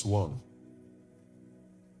 5, verse 1.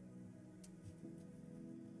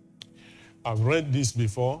 I've read this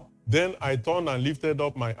before. Then I turned and lifted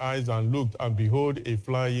up my eyes and looked, and behold, a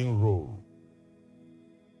flying roll.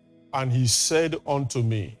 And he said unto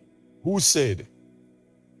me, Who said?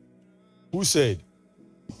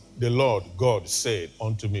 The Lord God said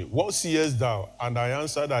unto me, What seest thou? And I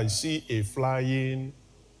answered, I see a flying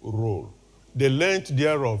roll. The length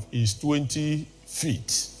thereof is 20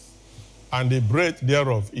 feet, and the breadth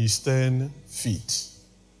thereof is 10 feet.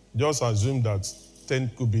 Just assume that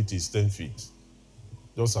 10 cubits is 10 feet.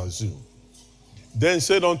 Just assume. Then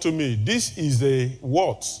said unto me, This is the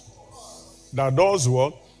what? That does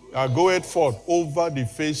what? That goeth forth over the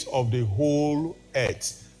face of the whole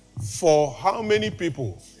earth. For how many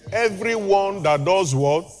people? Everyone that does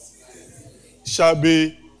what? Shall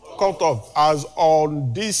be cut off, as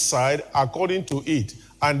on this side according to it.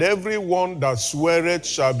 And everyone that sweareth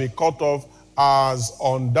shall be cut off, as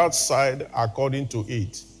on that side according to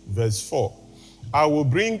it. Verse 4. I will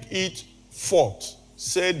bring it forth,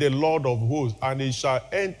 said the Lord of hosts, and it shall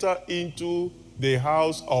enter into the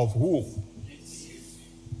house of who?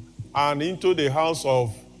 And into the house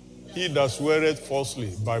of he that sweareth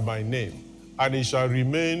falsely by my name. And it shall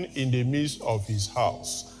remain in the midst of his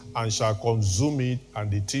house, and shall consume it,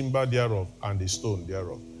 and the timber thereof, and the stone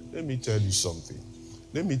thereof. Let me tell you something.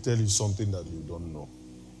 Let me tell you something that you don't know.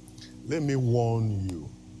 Let me warn you.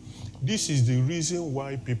 This is the reason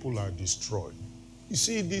why people are destroyed. You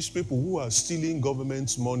see, these people who are stealing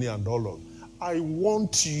government's money and all of, I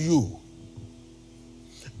want you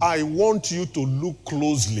to look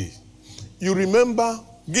closely. You remember,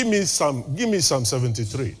 give me Psalm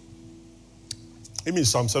 73. Give me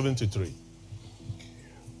Psalm 73.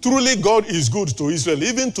 Truly God is good to Israel,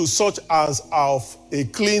 even to such as of a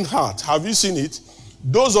clean heart. Have you seen it?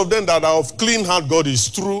 Those of them that are of clean heart, God is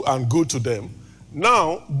true and good to them.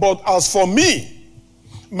 Now, but as for me,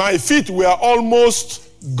 my feet were almost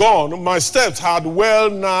gone. My steps had well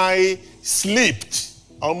nigh slipped,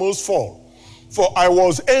 almost fall. For I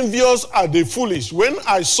was envious at the foolish when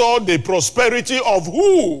I saw the prosperity of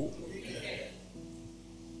who?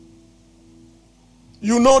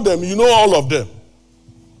 You know them, you know all of them.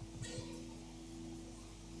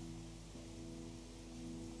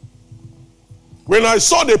 When I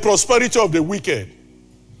saw the prosperity of the wicked,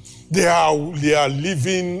 they are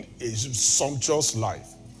living a sumptuous life.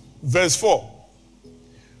 Verse 4.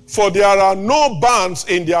 For there are no bands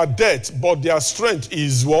in their debt, but their strength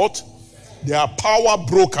is what? They are power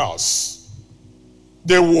brokers.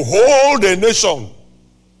 They will hold a nation.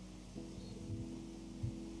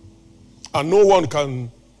 And no one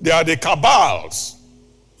can. They are the cabals.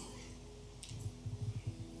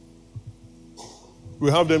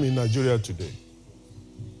 We have them in Nigeria today.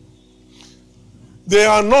 They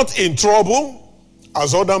are not in trouble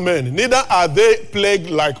as other men. Neither are they plagued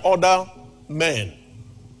like other men.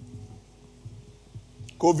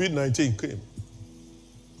 COVID-19 came.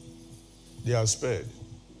 They are spared.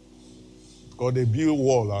 Because they built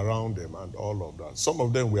wall around them and all of that. Some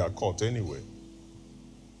of them were caught anyway.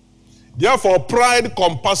 Therefore, pride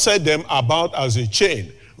compassed them about as a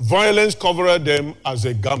chain. Violence covered them as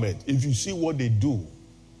a garment. If you see what they do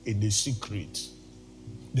in the secret,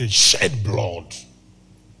 they shed blood.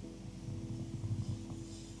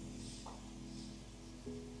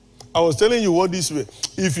 I was telling you what this way.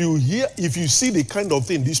 If you see the kind of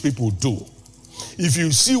thing these people do, if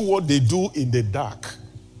you see what they do in the dark,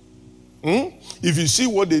 if you see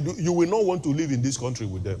what they do, you will not want to live in this country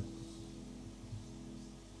with them.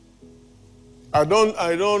 One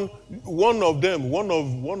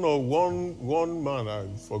man, I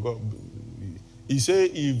forgot. He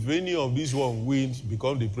said if any of these one wins,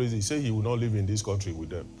 become the president, he said he will not live in this country with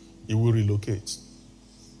them. He will relocate.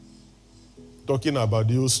 Talking about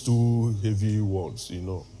those two heavy ones, you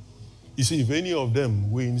know. He said if any of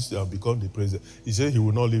them wins, they'll become the president. He said he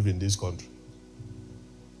will not live in this country.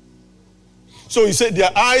 So he said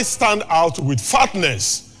their eyes stand out with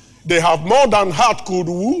fatness. They have more than heart could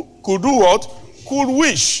do what? Could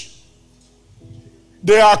wish.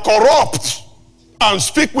 They are corrupt and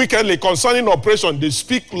speak wickedly concerning oppression. They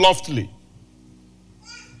speak loftily.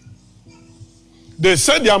 They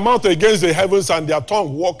set their mouth against the heavens and their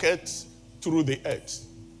tongue walketh through the earth.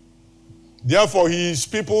 Therefore his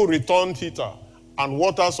people returned hither, and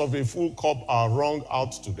waters of a full cup are wrung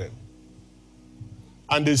out to them.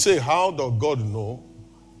 And they say, how does God know?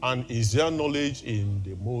 And is there knowledge in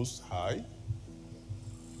the Most High?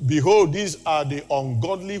 Behold, these are the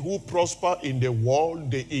ungodly who prosper in the world.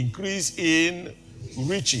 They increase in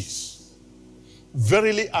riches.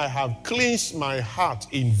 Verily, I have cleansed my heart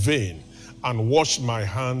in vain and washed my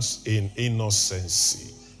hands in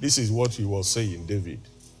innocency. This is what he was saying, David.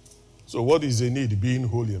 So what is the need? Being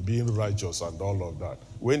holy and being righteous and all of that,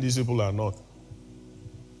 when these people are not.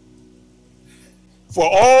 For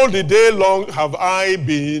all the day long have I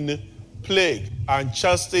been plagued and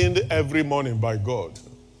chastened every morning by God.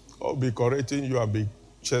 I'll be correcting you and be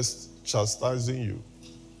chastising you.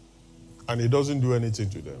 And it doesn't do anything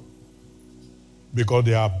to them. Because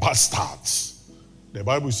they are bastards. The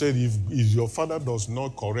Bible said if your father does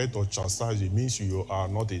not correct or chastise, it means you are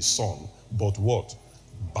not a son. But what?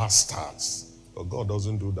 Bastards. But God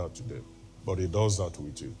doesn't do that to them. But he does that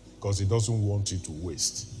with you. Because he doesn't want you to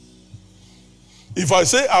waste. If I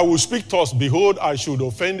say I will speak thus, behold, I should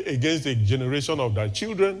offend against the generation of thy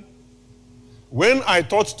children. When I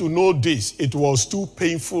thought to know this, it was too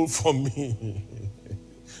painful for me.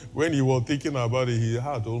 When he was thinking about it, his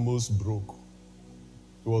heart almost broke.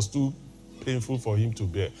 It was too painful for him to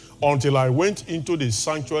bear. Until I went into the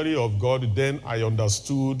sanctuary of God, then I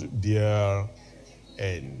understood their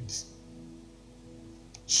end.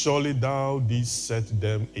 Surely thou didst set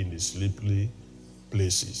them in the sleepy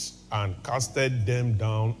places and casted them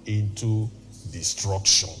down into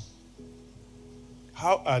destruction.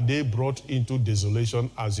 How are they brought into desolation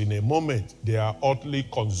as in a moment they are utterly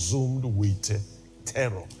consumed with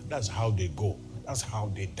terror? That's how they go. That's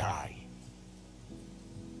how they die.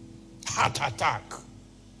 Heart attack.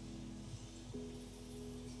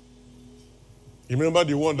 You remember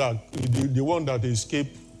the one that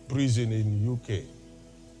escaped prison in UK?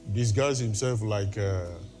 Disguised himself like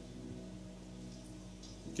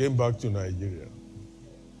came back to Nigeria.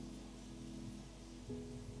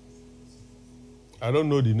 I don't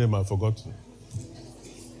know the name, I've forgotten.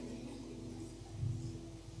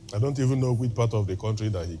 I don't even know which part of the country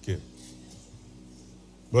that he came.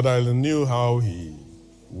 But I knew how he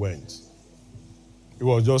went. He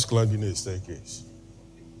was just climbing a staircase.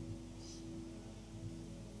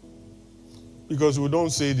 Because we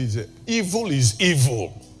don't say this. Evil is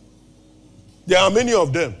evil. There are many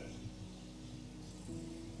of them.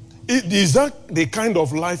 Is that the kind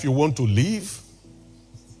of life you want to live?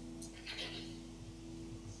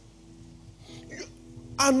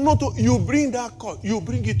 And not you bring that cause, you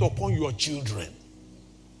bring it upon your children.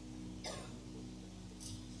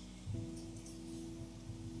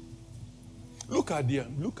 Look at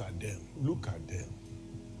them, look at them, look at them.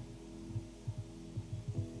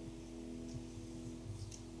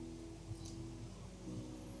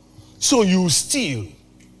 So you steal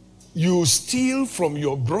from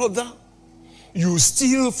your brother, you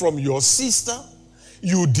steal from your sister,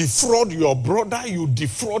 you defraud your brother, you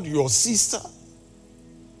defraud your sister.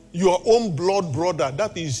 Your own blood brother,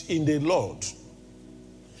 that is in the Lord.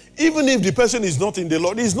 Even if the person is not in the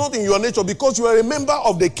Lord, it's not in your nature because you are a member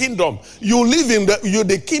of the kingdom. You live in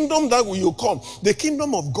the kingdom that will come. The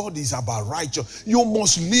kingdom of God is about righteousness. You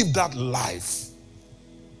must live that life.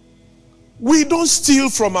 We don't steal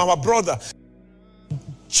from our brother.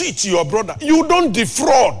 cheat your brother. You don't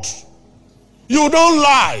defraud. You don't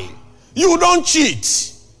lie. You don't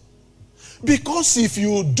cheat. Because if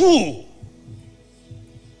you do,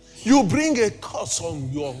 you bring a curse on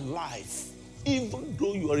your life. Even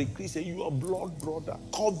though you are a Christian, you are blood brother,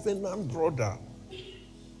 covenant brother.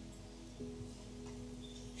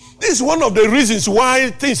 This is one of the reasons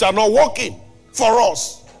why things are not working for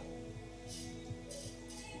us.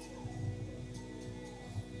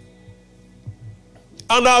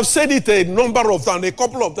 And I've said it a number of times, a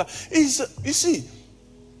couple of times. You see,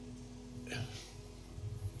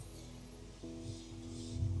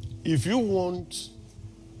 if you want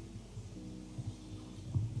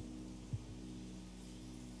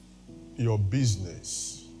your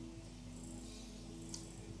business,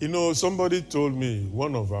 somebody told me,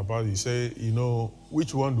 one of our parties, he said,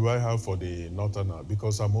 which one do I have for the Northerner?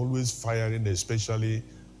 Because I'm always firing, especially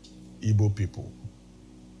Igbo people.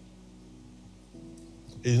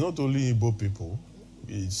 It's not only Igbo people,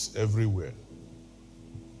 it's everywhere.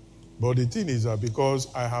 But the thing is that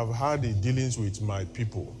because I have had the dealings with my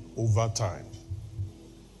people over time,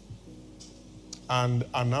 and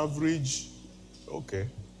an average, okay,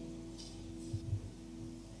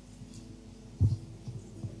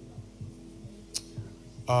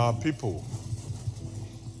 people,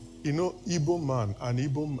 Igbo man and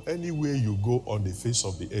Igbo, anywhere you go on the face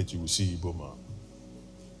of the earth, you will see Igbo man.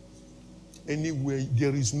 Anywhere,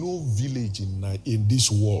 there is no village in this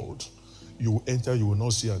world you enter, you will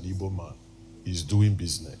not see an Igbo man. He's doing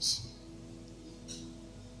business.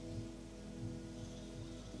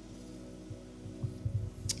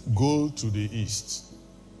 Go to the east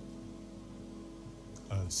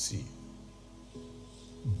and see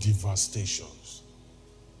devastations.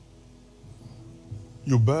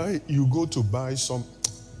 You go to buy some,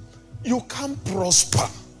 you can't prosper.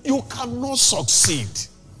 You cannot succeed.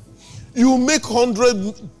 You make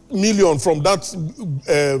 100 million from that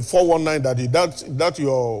 419 that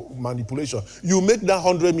your manipulation. You make that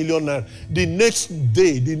 100 million naira. The next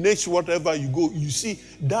day, the next whatever you go, you see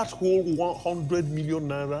that whole 100 million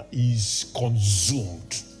naira is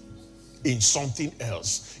consumed in something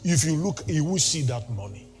else. If you look, you will see that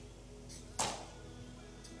money.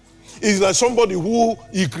 It's like somebody who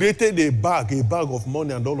he created a bag of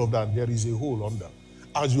money and all of that. There is a hole under.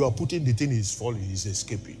 As you are putting the thing, is falling, is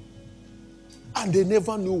escaping. And they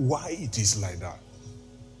never knew why it is like that.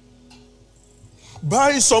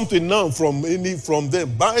 Buy something now from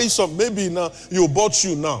them. Buy some, maybe now you bought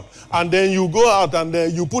shoe now. And then you go out and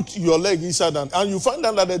then you put your leg inside and you find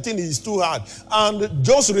out that the thing is too hard. And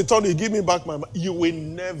just return it, give me back my money. You will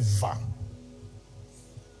never.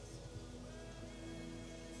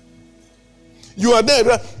 You are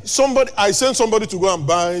there. I sent somebody to go and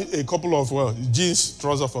buy a couple of jeans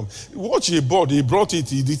trousers from. What he bought, he brought it.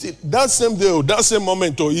 He did it. That same day, that same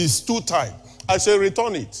moment, is too tight. I said,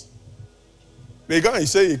 return it. The guy, he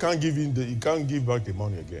said he can't give back the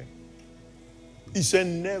money again. He said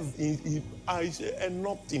never. I said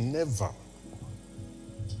nothing, never.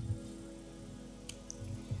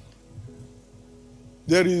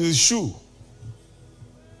 There is a shoe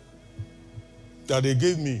that they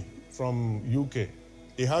gave me from UK.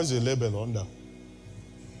 It has a label under.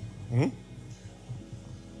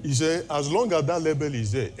 He said, as long as that label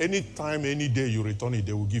is there, anytime, any day you return it,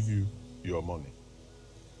 they will give you your money.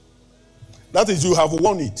 That is, you have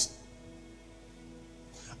won it.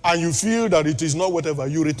 And you feel that it is not whatever,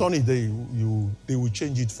 you return it, they will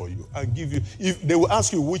change it for you and give you. If they will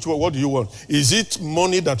ask you what do you want? Is it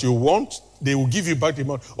money that you want? They will give you back the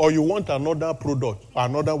money. Or you want another product,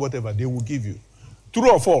 another whatever, they will give you. True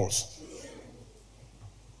or false?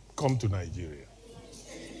 Come to Nigeria.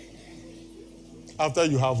 After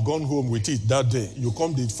you have gone home with it that day, you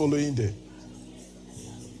come the following day.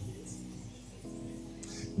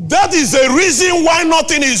 That is the reason why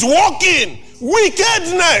nothing is working.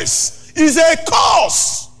 Wickedness is a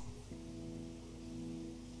cause.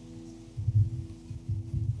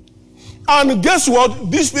 And guess what?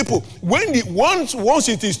 These people, once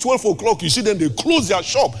it is 12 o'clock, you see them, they close their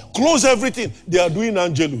shop, close everything. They are doing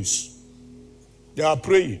angelus. They are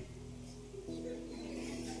praying.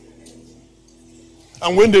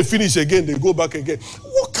 And when they finish again, they go back again.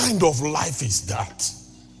 What kind of life is that?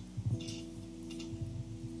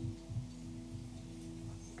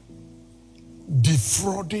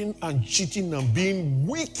 Defrauding and cheating and being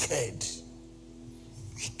wicked.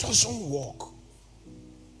 It doesn't work.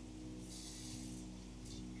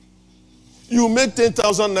 You make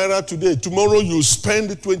 10,000 naira today. Tomorrow you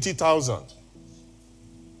spend 20,000.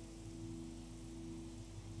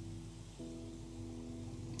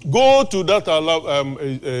 Go to that,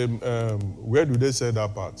 where do they say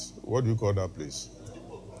that part? What do you call that place?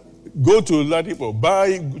 Go to Ladipo,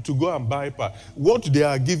 go and buy part. What they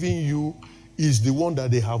are giving you is the one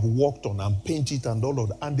that they have worked on and painted and all of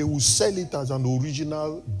that. And they will sell it as an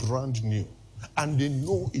original, brand new. And they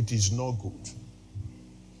know it is not good.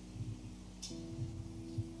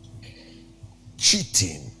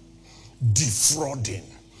 Cheating, defrauding.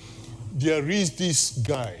 There is this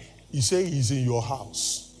guy, he said he's in your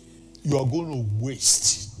house. You are going to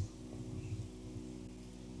waste.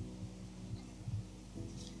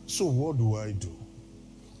 So what do I do?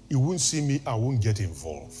 He won't see me, I won't get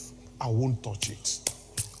involved. I won't touch it.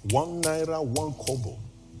 1 naira, 1 kobo.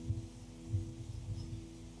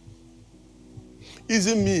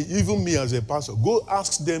 Even me as a pastor, go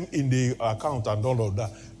ask them in the account and all of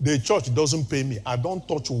that. The church doesn't pay me. I don't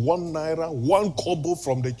touch 1 naira, 1 kobo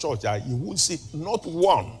from the church. You won't see not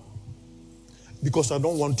one. Because I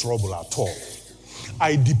don't want trouble at all.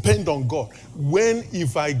 I depend on God.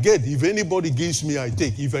 If anybody gives me, I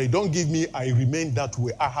take. If I don't give me, I remain that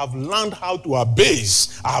way. I have learned how to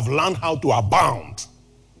abase. I have learned how to abound.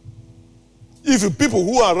 If people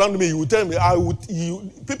who are around me, you will tell me,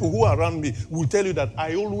 people who are around me will tell you that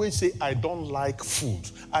I always say I don't like food.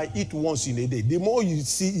 I eat once in a day. The more you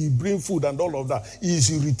see you bring food and all of that, it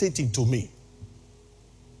is irritating to me.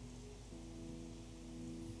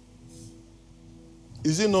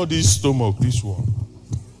 Is it not this stomach, this one?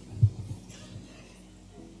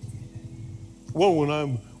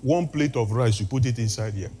 One plate of rice, you put it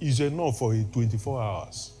inside here, is enough for 24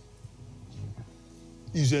 hours.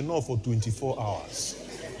 Is enough for 24 hours.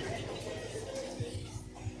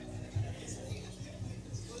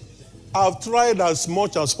 I've tried as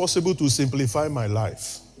much as possible to simplify my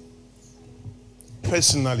life.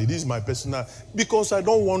 Personally, this is my personal, because I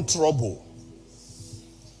don't want trouble.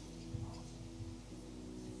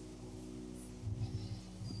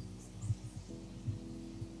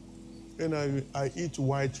 And I eat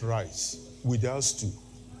white rice without stew.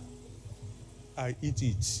 I eat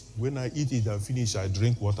it. When I eat it and finish, I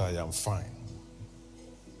drink water, I am fine.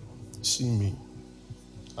 See me.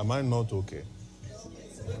 Am I not okay?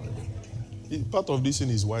 Part of this thing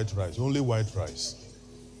is white rice, only white rice.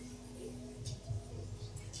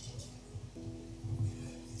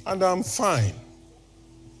 And I'm fine.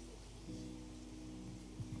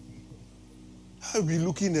 I'll be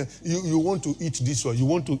looking at, you want to eat this one, you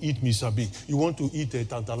want to eat Misabi, you want to eat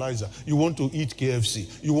Tantalizer, you want to eat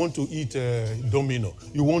KFC, you want to eat Domino,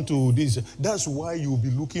 you want to this. That's why you'll be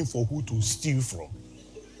looking for who to steal from.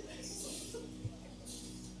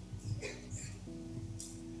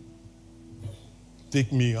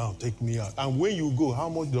 Take me out, take me out. And when you go, how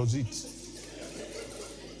much does it?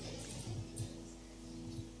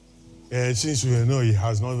 Since we know he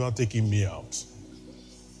has never taken me out.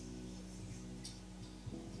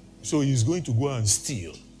 So he's going to go and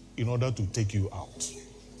steal in order to take you out.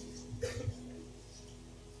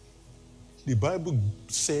 The Bible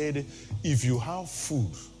said, if you have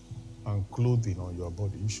food and clothing on your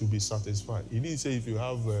body, you should be satisfied. It didn't say if you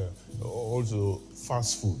have also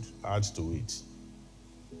fast food, add to it.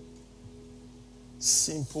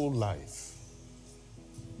 Simple life.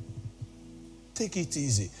 Take it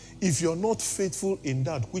easy. If you're not faithful in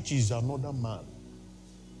that which is another man,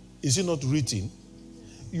 is it not written?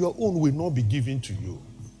 Your own will not be given to you.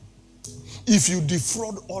 If you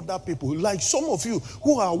defraud other people, like some of you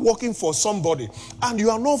who are working for somebody and you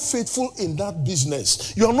are not faithful in that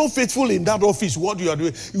business, you are not faithful in that office, what you are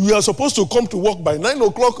doing, you are supposed to come to work by 9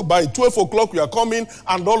 o'clock, by 12 o'clock you are coming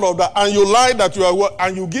and all of that, and you lie that you are,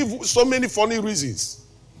 and you give so many funny reasons.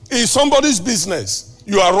 In somebody's business,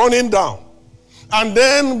 you are running down. And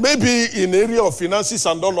then maybe in area of finances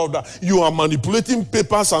and all of that, you are manipulating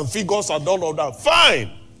papers and figures and all of that.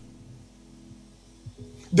 Fine.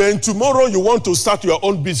 Then tomorrow you want to start your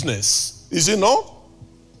own business. Is it not?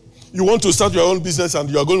 You want to start your own business and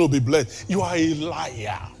you are going to be blessed. You are a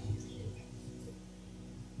liar.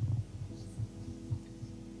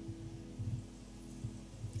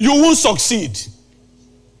 You won't succeed.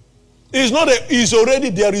 There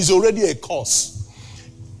is already a cause.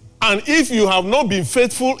 And if you have not been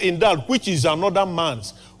faithful in that which is another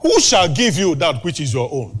man's, who shall give you that which is your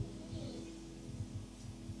own?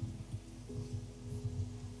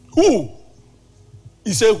 Who?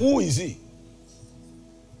 He said, who is he?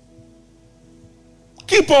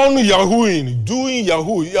 Keep on Yahooing, doing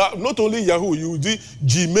Yahoo. Not only Yahoo, you do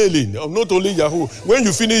Gmailing. Not only Yahoo. When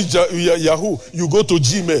you finish Yahoo, you go to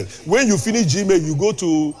Gmail. When you finish Gmail, you go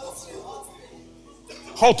to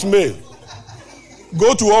Hotmail.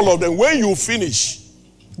 Go to all of them. When you finish,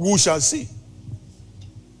 we shall see.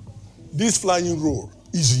 This flying roll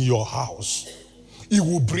is in your house. It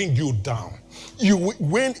will bring you down.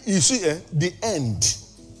 When you see the end,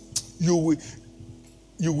 you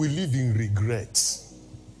will live in regret.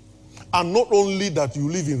 And not only that you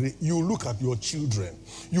live in, you look at your children.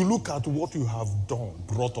 You look at what you have done,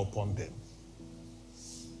 brought upon them.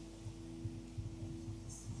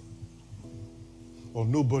 Or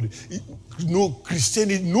nobody, no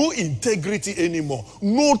Christianity, no integrity anymore,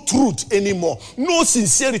 no truth anymore, no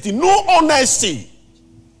sincerity, no honesty.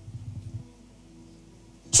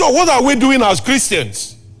 So what are we doing as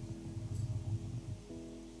Christians?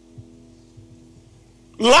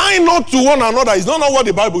 Lying not to one another is not what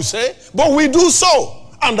the Bible says, but we do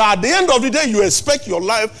so. And at the end of the day, you expect your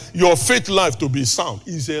life, your faith life to be sound.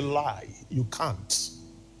 It's a lie. You can't.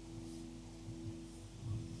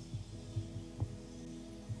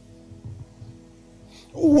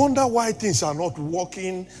 Wonder why things are not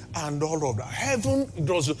working and all of that. Heaven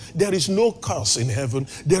there is no curse in heaven.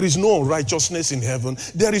 There is no unrighteousness in heaven.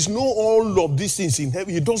 There is no all of these things in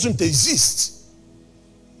heaven. It doesn't exist.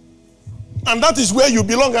 And that is where you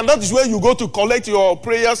belong, and that is where you go to collect your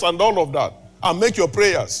prayers and all of that, and make your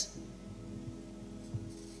prayers.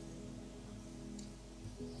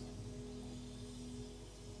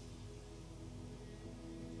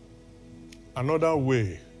 Another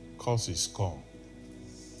way curses come.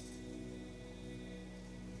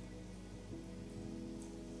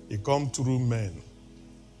 It comes through men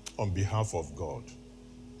on behalf of God.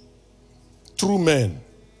 Through men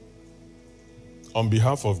on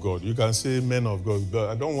behalf of God. You can say men of God, but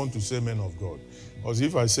I don't want to say men of God. Because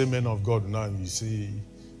if I say men of God now, you see,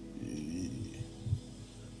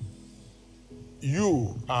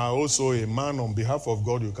 you are also a man on behalf of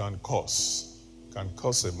God. You can curse. You can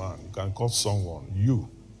curse a man. You can curse someone. You.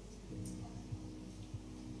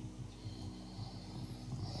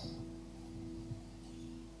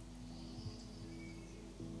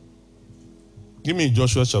 Give me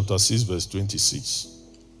Joshua chapter 6, verse 26.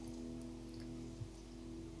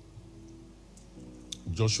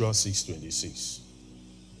 Joshua 6:26.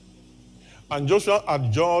 And Joshua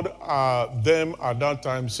adjured them at that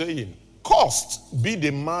time, saying, Cursed be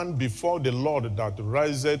the man before the Lord that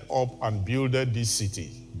riseth up and buildeth this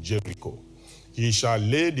city, Jericho. He shall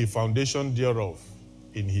lay the foundation thereof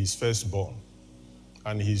in his firstborn,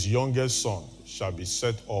 and his youngest son shall be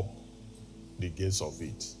set up the gates of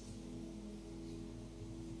it.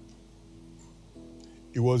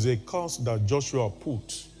 It was a curse that Joshua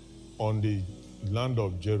put on the land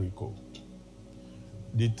of Jericho.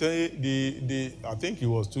 I think it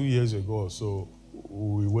was 2 years ago or so,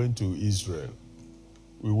 we went to Israel.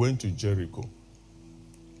 We went to Jericho.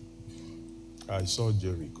 I saw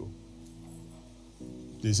Jericho.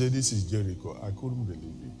 They said, this is Jericho. I couldn't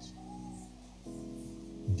believe it.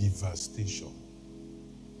 Devastation.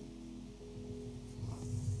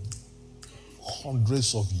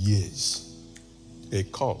 Hundreds of years. A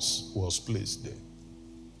curse was placed there.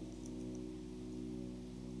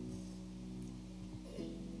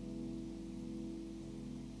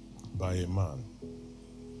 By a man.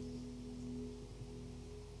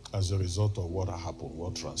 As a result of what happened,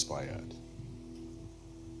 what transpired.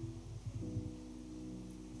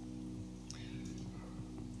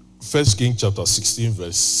 First Kings chapter 16,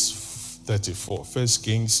 verse 34. First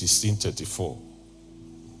Kings 16, 34.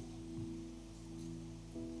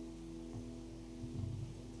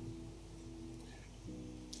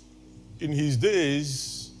 In his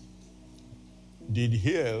days, did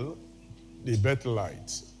Hiel the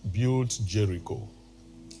Bethelite built Jericho.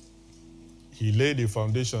 He laid the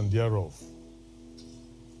foundation thereof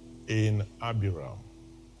in Abiram.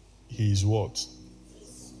 He is what?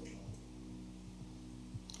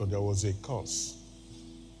 So there was a curse.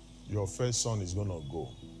 Your first son is going to go.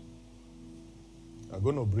 You're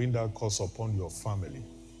going to bring that curse upon your family.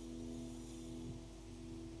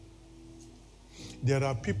 There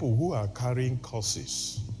are people who are carrying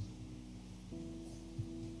curses.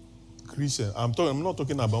 Christians, I'm not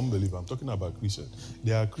talking about unbelievers, I'm talking about Christians.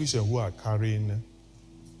 There are Christians who are carrying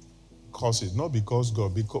curses, not because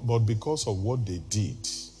God, but because of what they did.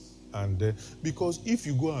 And because if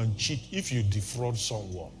you go and cheat, if you defraud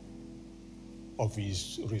someone of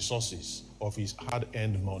his resources, of his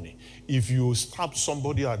hard-earned money, if you stab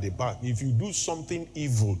somebody at the back, if you do something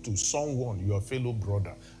evil to someone, your fellow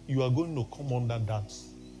brother, you are going to come under that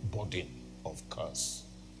burden of curse.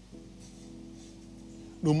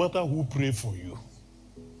 No matter who pray for you,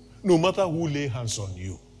 no matter who lay hands on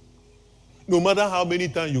you, no matter how many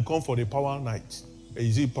times you come for the power night,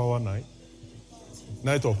 is it power night?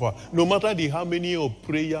 Night of power. No matter how many of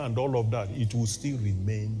prayer and all of that, it will still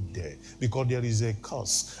remain there because there is a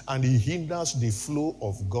curse and it hinders the flow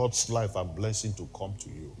of God's life and blessing to come to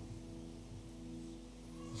you.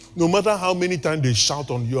 No matter how many times they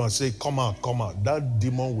shout on you and say, come out, that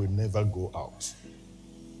demon will never go out.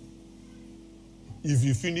 If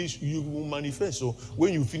you finish, you will manifest. So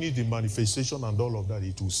when you finish the manifestation and all of that,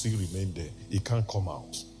 it will still remain there. It can't come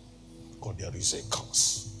out. Because there is a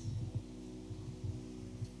curse.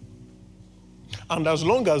 And as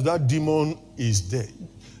long as that demon is there,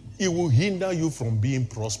 it will hinder you from being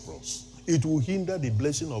prosperous. It will hinder the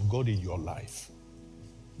blessing of God in your life.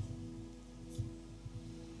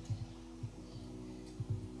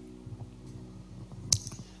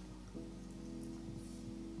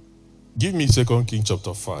 Give me 2 Kings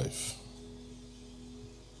chapter 5.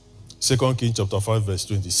 2 Kings chapter 5 verse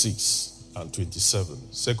 26 and 27.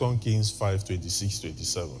 2 Kings 5, 26,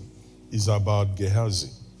 27 is about Gehazi.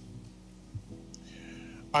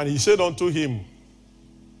 And he said unto him,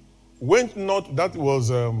 went not, that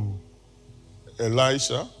was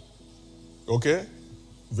Elisha, okay,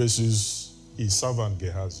 versus his servant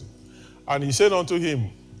Gehazi. And he said unto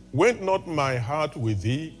him, went not my heart with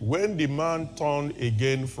thee when the man turned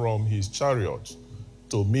again from his chariot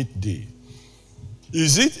to meet thee?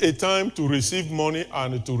 Is it a time to receive money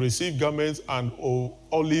and to receive garments and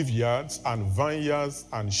olive yards and vineyards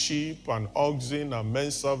and sheep and oxen and men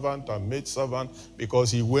servant and maid servant? Because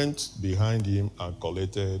he went behind him and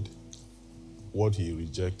collected what he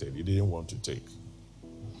rejected. He didn't want to take.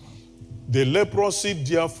 The leprosy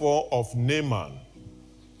therefore of Naaman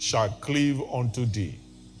shall cleave unto thee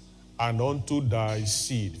and unto thy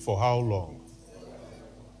seed. For how long?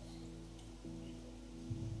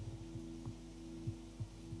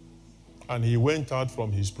 And he went out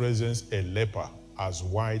from his presence a leper, as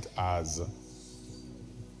white as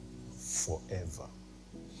forever.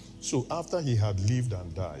 So after he had lived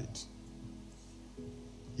and died,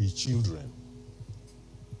 his children,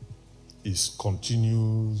 it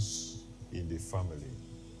continues in the family.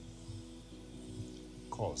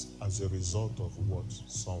 Because as a result of what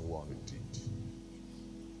someone did.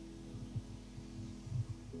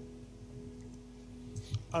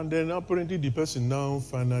 And then apparently the person now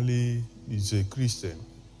finally is a Christian.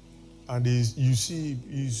 And you see,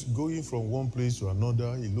 he's going from one place to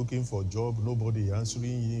another. He's looking for a job. Nobody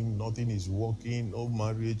answering him. Nothing is working. No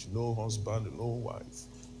marriage, no husband, no wife,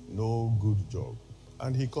 no good job.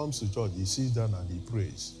 And he comes to church. He sits down and he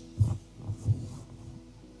prays.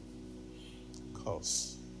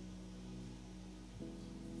 Curse.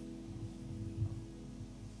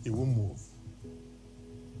 He won't move.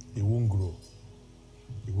 He won't grow.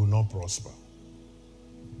 He will not prosper.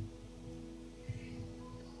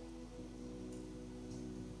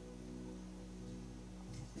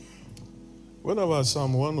 What about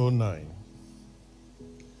Psalm 109,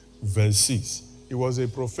 verse 6? It was a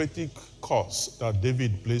prophetic curse that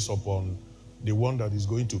David placed upon the one that is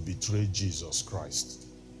going to betray Jesus Christ.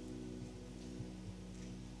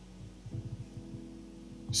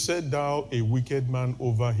 Set thou a wicked man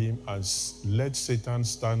over him, and let Satan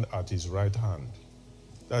stand at his right hand.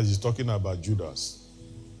 That is talking about Judas.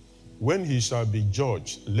 When he shall be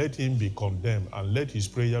judged, let him be condemned, and let his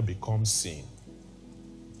prayer become sin.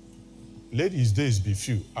 Let his days be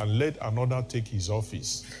few, and let another take his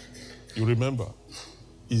office. You remember?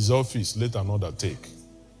 His office, let another take.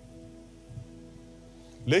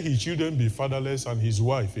 Let his children be fatherless, and his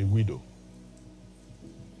wife a widow.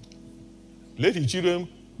 Let his children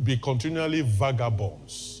be continually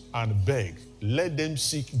vagabonds and beg. Let them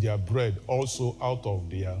seek their bread also out of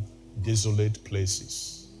their desolate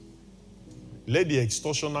places. Let the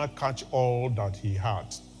extortioner catch all that he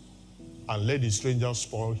had, and let the stranger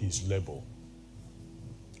spoil his labor.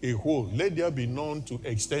 A whole, let there be none to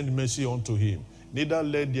extend mercy unto him, neither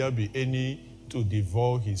let there be any to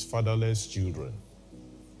devour his fatherless children.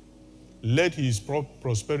 Let his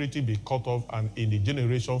prosperity be cut off, and in the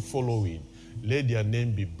generation following, let their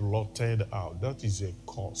name be blotted out. That is a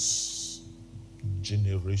curse.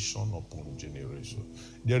 Generation upon generation.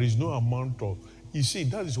 There is no amount of... You see,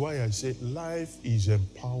 that is why I say life is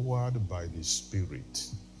empowered by the Spirit.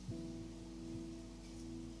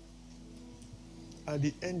 At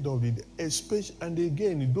the end of it, especially, and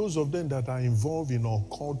again, those of them that are involved in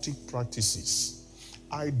occultic practices,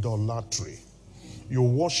 idolatry, you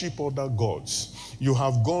worship other gods, you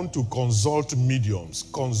have gone to consult mediums,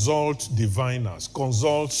 consult diviners,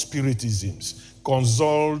 consult spiritisms,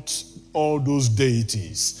 consult all those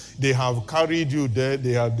deities. They have carried you there.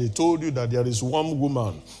 They told you that there is one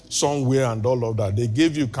woman somewhere and all of that. They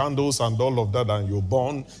gave you candles and all of that, and you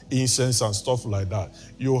burn incense and stuff like that.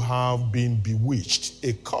 You have been bewitched.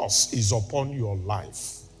 A curse is upon your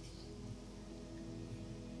life.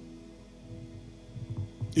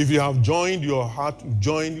 If you have joined your heart,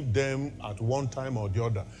 joined them at one time or the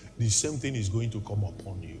other, the same thing is going to come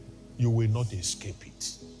upon you. You will not escape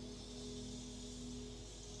it.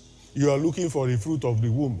 You are looking for the fruit of the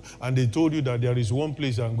womb, and they told you that there is one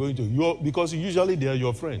place I'm going to. Because usually they are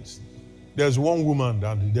your friends. There's one woman,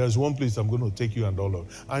 and there's one place I'm going to take you and all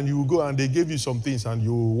of. And you go and they give you some things and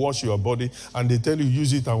you wash your body, and they tell you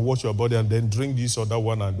use it and wash your body and then drink this or that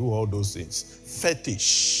one and do all those things.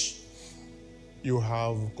 Fetish. You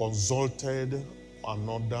have consulted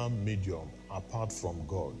another medium apart from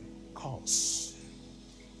God. Curse.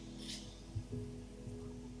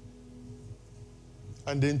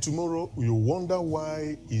 And then tomorrow you wonder,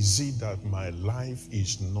 why is it that my life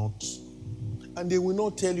is not? And they will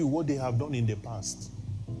not tell you what they have done in the past.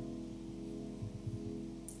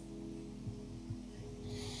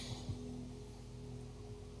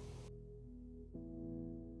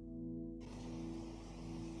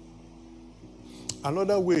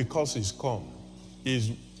 Another way curses come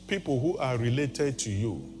is people who are related to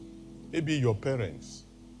you, maybe your parents.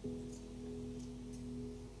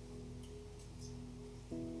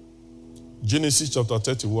 Genesis chapter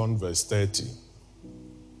 31, verse 30.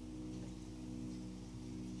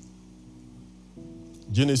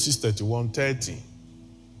 Genesis 31, 30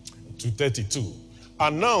 to 32.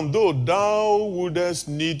 And now, though thou wouldest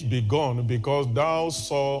need be gone, because thou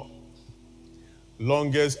saw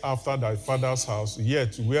longest after thy father's house,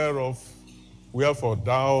 yet wherefore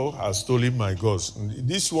thou hast stolen my gods.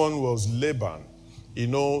 This one was Laban. You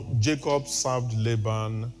know, Jacob served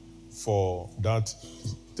Laban for that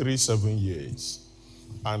 7 years.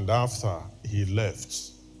 And after he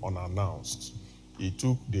left unannounced, he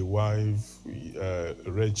took the wife,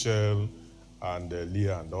 Rachel, and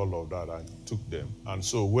Leah, and all of that, and took them. And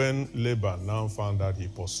so when Laban now found out, he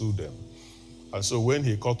pursued them. And so when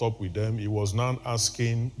he caught up with them, he was now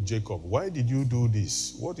asking Jacob, why did you do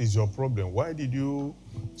this? What is your problem? Why did you?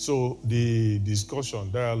 So the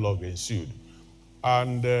discussion, dialogue ensued.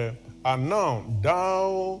 And now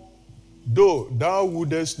though thou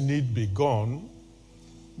wouldest need be gone,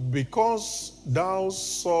 because thou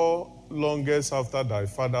saw longest after thy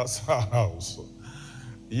father's house,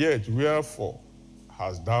 yet wherefore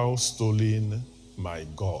hast thou stolen my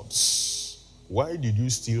gods? Why did you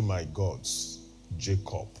steal my gods,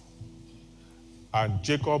 Jacob? And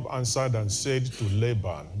Jacob answered and said to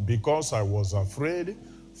Laban, because I was afraid,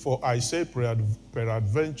 for I said,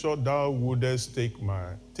 peradventure thou wouldest take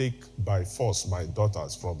by force my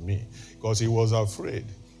daughters from me. Because he was afraid.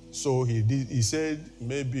 So he said,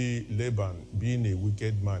 maybe Laban, being a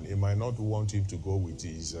wicked man, he might not want him to go with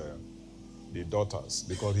the daughters,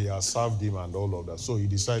 because he has served him and all of that. So he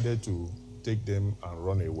decided to take them and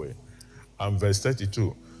run away. And verse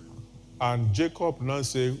 32, and Jacob now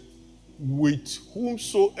said, with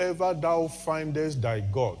whomsoever thou findest thy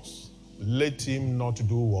gods, let him not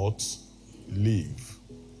do what? Live.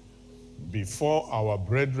 Before our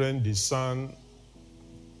brethren discern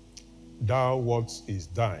thou what is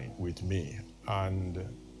thine with me, and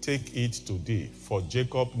take it to thee. For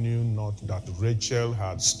Jacob knew not that Rachel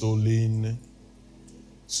had stolen.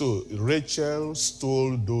 So Rachel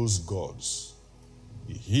stole those gods.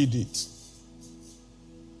 He hid it.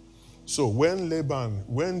 So when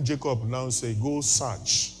Jacob now said, go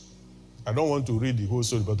search. I don't want to read the whole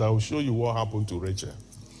story, but I will show you what happened to Rachel.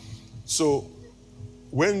 So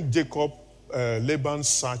when Laban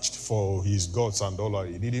searched for his gods and all that,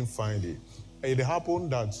 he didn't find it. It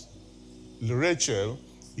happened that Rachel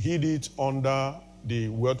hid it under the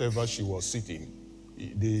whatever she was sitting,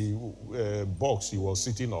 the box he was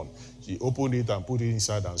sitting on. She opened it and put it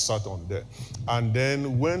inside and sat on there. And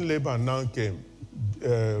then when Laban now came,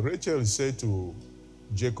 Rachel said to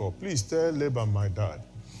Jacob, please tell Laban, my dad,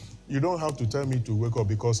 you don't have to tell me to wake up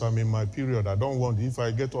because I'm in my period. I don't want, if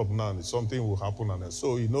I get up now, something will happen. And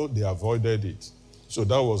so, they avoided it. So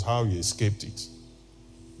that was how he escaped it.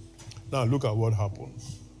 Now look at what happened.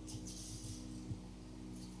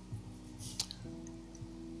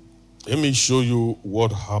 Let me show you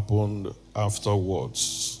what happened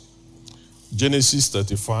afterwards. Genesis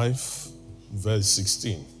 35, verse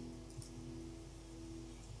 16.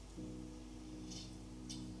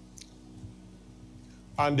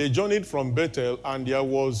 And they journeyed from Bethel, and there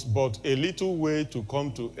was but a little way to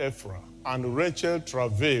come to Ephraim. And Rachel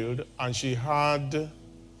travailed, and she had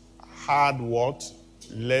what?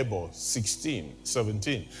 Labor.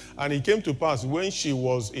 17. And it came to pass, when she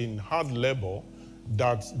was in hard labor,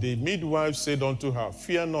 that the midwife said unto her,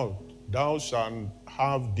 fear not, thou shalt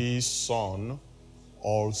have this son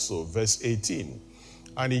also. Verse 18.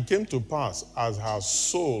 And it came to pass, as her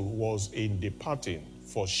soul was in departing,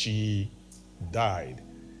 for she died,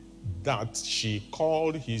 that she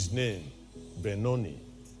called his name Benoni,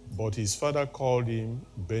 but his father called him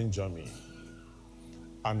Benjamin.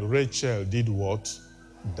 And Rachel did what?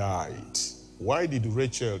 Died. Why did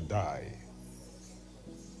Rachel die?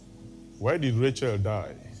 Why did Rachel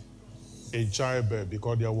die? A childbirth,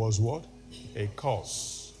 because there was what? A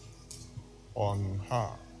curse on her.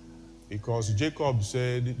 Because Jacob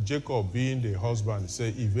said, Jacob being the husband,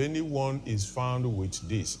 said, if anyone is found with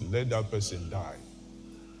this, let that person die.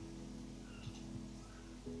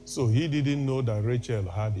 So he didn't know that Rachel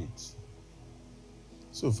had it.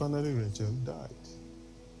 So finally Rachel died.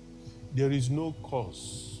 There is no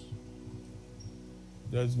cause.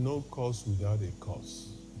 There's no cause without a cause.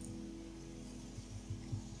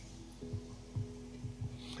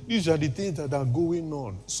 These are the things that are going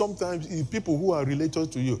on. Sometimes it's people who are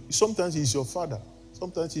related to you. Sometimes it's your father.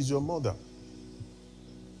 Sometimes it's your mother.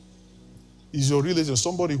 It's your relation,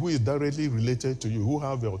 somebody who is directly related to you, who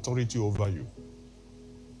have the authority over you.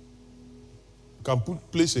 Can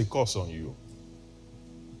place a curse on you.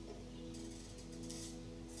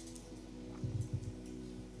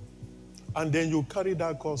 And then you carry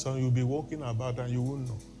that curse and you'll be walking about and you won't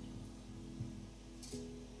know.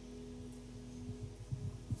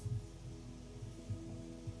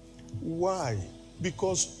 Why?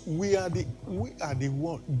 Because we are the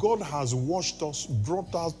one. God has washed us,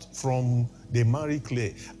 brought us from the marry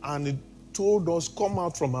clay, and told us, come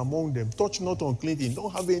out from among them, touch not unclean thing,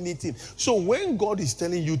 don't have anything. So when God is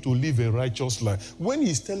telling you to live a righteous life, when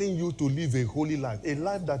he's telling you to live a holy life, a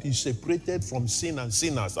life that is separated from sin and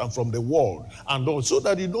sinners and from the world, and all, so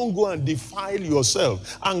that you don't go and defile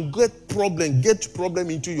yourself and get problem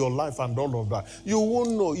into your life and all of that, you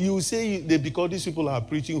won't know. You say because these people are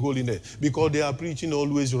preaching holiness, because they are preaching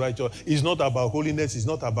always righteous. It's not about holiness, it's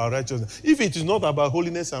not about righteousness. If it is not about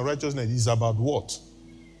holiness and righteousness, it's about what?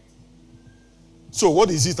 So what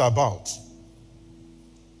is it about?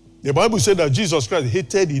 The Bible said that Jesus Christ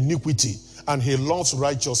hated iniquity and he loves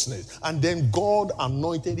righteousness. And then God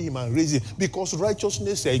anointed him and raised him because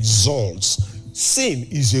righteousness exalts. Sin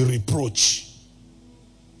is a reproach.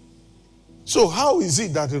 So how is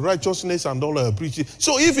it that the righteousness and all are preaching?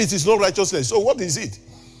 So if it is not righteousness, so what is it?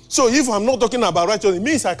 So if I'm not talking about righteousness, it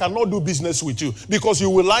means I cannot do business with you because you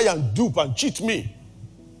will lie and dupe and cheat me.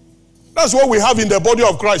 That's what we have in the body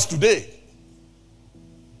of Christ today.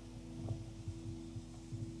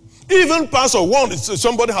 Even Pastor one,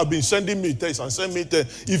 somebody have been sending me text and send me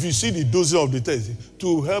text. If you see the dosing of the text,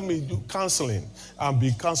 to help me do counseling and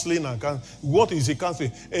be counseling and what is a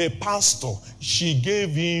counseling? A pastor, she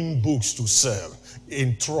gave him books to sell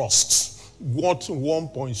in trust. What 1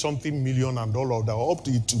 point something million and all of that up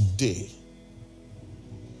to today.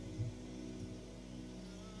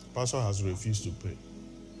 Pastor has refused to pay.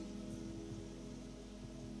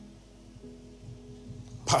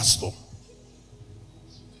 Pastor.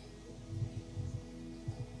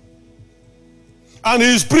 And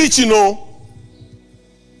he's preaching,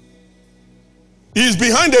 he's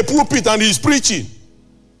behind the pulpit and he's preaching.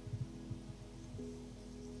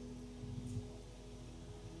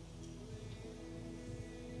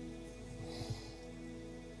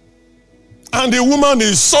 And the woman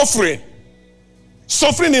is suffering.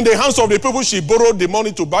 Suffering in the hands of the people she borrowed the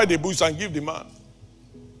money to buy the books and give the man.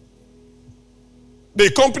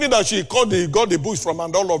 The company that she got the books from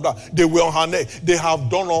and all of that, they were on her neck. They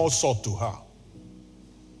have done all sorts to her.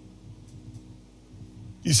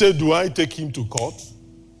 He said, do I take him to court?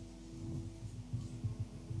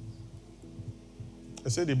 I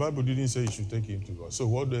said, the Bible didn't say you should take him to court. So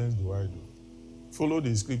what then do I do? Follow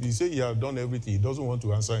the script. He said he has done everything. He doesn't want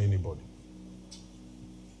to answer anybody.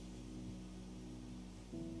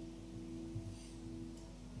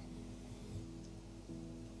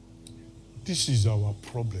 This is our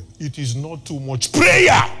problem. It is not too much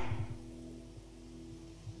prayer.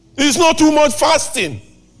 It's not too much fasting.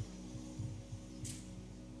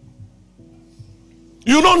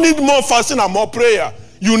 You don't need more fasting and more prayer.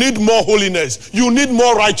 You need more holiness. You need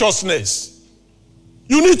more righteousness.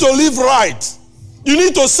 You need to live right. You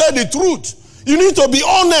need to say the truth. You need to be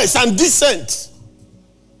honest and decent.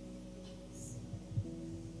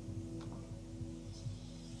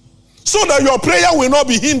 So that your prayer will not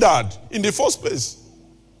be hindered in the first place.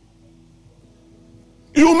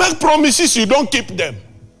 You make promises, you don't keep them.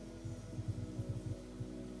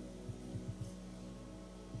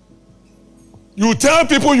 You tell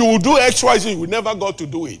people you will do X, Y, Z, you will never got to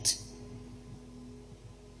do it.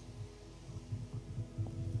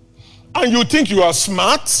 And you think you are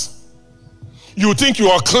smart. You think you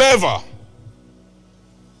are clever.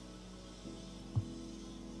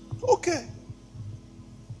 Okay.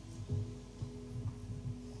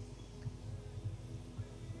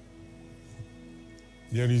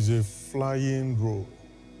 There is a flying robe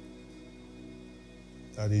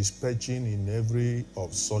that is perching in every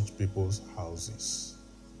of such people's houses.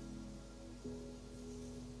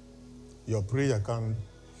 Your prayer can't,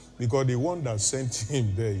 because the one that sent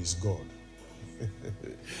him there is God.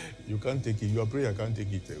 You can't take it, your prayer can't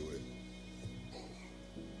take it away.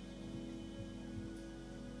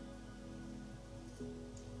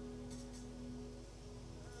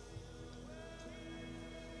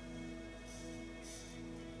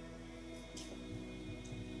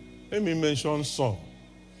 Let me mention some.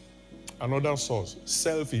 Another source,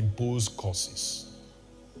 self-imposed curses.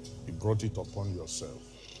 You brought it upon yourself.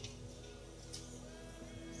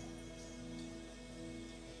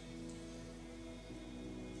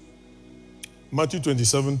 Matthew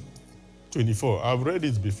 27:24. I've read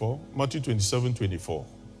it before. Matthew 27:24.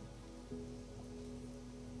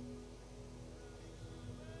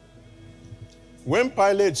 When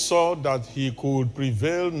Pilate saw that he could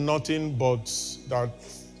prevail nothing, but that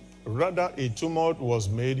rather a tumult was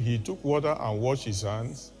made, he took water and washed his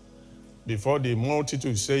hands before the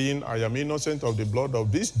multitude, saying, I am innocent of the blood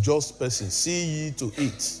of this just person. See ye to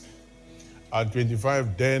it. At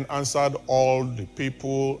 25, then answered all the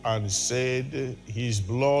people and said, his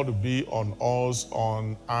blood be on us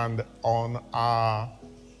and on our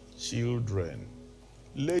children.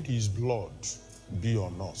 Let his blood be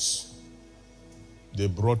on us. They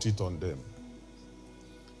brought it on them.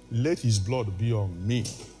 Let his blood be on me.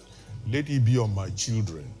 Let it be on my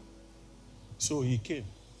children. So he came.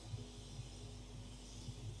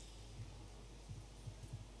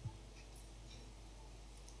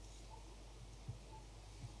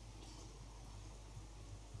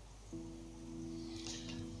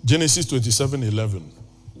 Genesis 27:11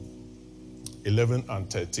 and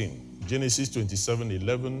 13. Genesis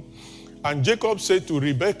 27:11. And Jacob said to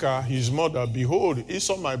Rebekah, his mother, behold,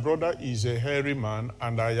 Esau my brother is a hairy man,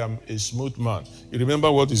 and I am a smooth man. You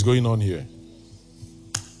remember what is going on here?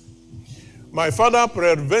 My father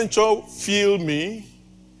peradventure feel me,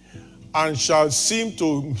 and shall seem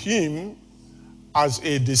to him as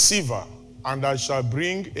a deceiver, and I shall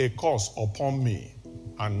bring a curse upon me,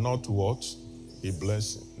 and not what? A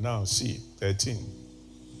blessing. Now see, 13.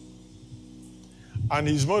 And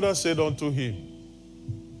his mother said unto him,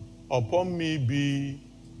 upon me be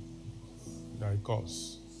thy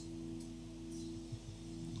curse,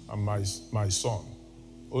 and my son,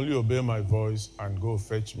 only obey my voice and go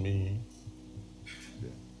fetch me.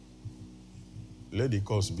 Let the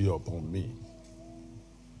curse be upon me.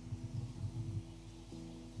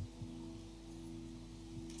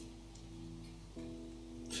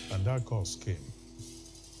 And that curse came.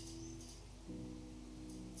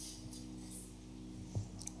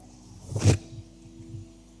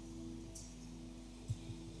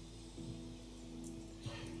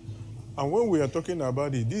 And when we are talking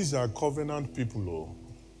about it, these are covenant people. Oh.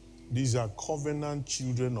 These are covenant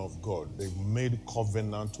children of God. They've made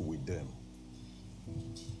covenant with them.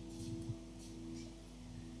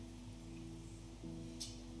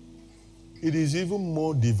 It is even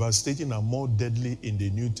more devastating and more deadly in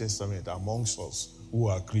the New Testament amongst us who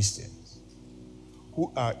are Christians,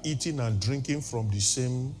 who are eating and drinking from the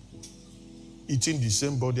same, eating the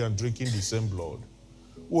same body and drinking the same blood,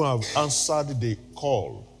 who have answered the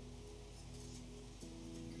call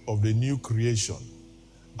of the new creation,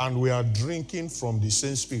 and we are drinking from the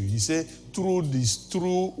same spirit. He said,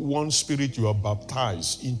 through one spirit you are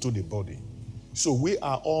baptized into the body. So we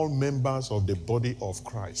are all members of the body of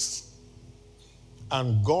Christ.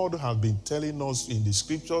 And God has been telling us in the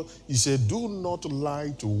scripture, he said, do not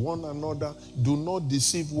lie to one another, do not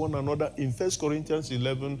deceive one another. In 1 Corinthians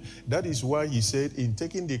 11, that is why he said, in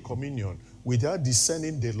taking the communion, without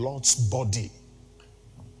discerning the Lord's body,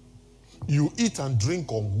 you eat and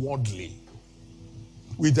drink unworthily,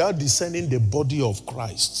 without discerning the body of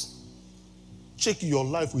Christ. Check your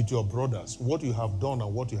life with your brothers, what you have done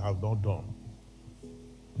and what you have not done.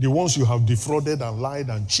 The ones you have defrauded and lied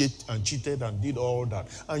and cheated and did all that.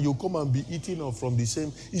 And you come and be eating from the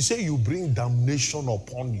same. He said you bring damnation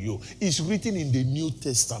upon you. It's written in the New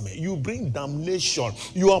Testament. You bring damnation.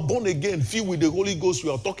 You are born again, filled with the Holy Ghost.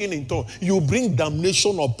 You are talking in tongues. You bring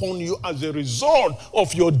damnation upon you as a result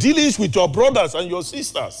of your dealings with your brothers and your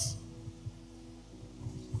sisters.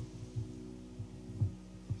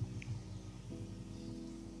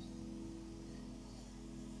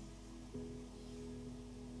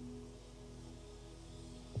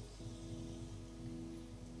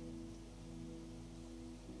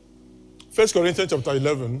 First Corinthians chapter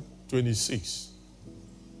 11, 26.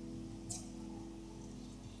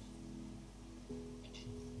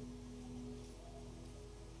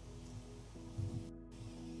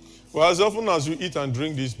 For as often as you eat and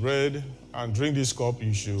drink this bread and drink this cup,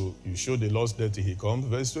 you show the Lord's death till he comes.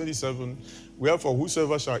 Verse 27, wherefore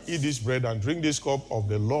whosoever shall eat this bread and drink this cup of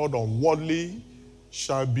the Lord unworthily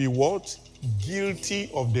shall be what? Guilty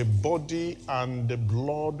of the body and the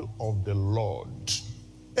blood of the Lord.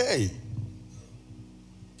 Hey!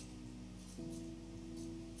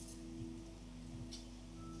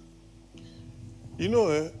 You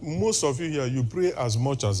know, most of you here, you pray as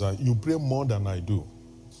much as you pray more than I do.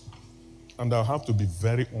 And I'll have to be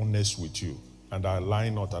very honest with you. And I lie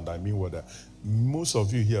not, and I mean what most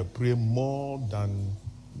of you here pray more than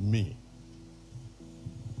me.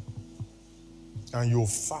 And you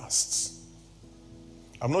fast.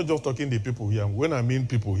 I'm not just talking to people here. When I mean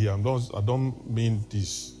people here, I don't mean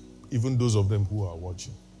this. Even those of them who are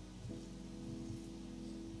watching.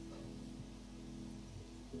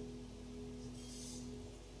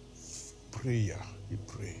 Prayer, you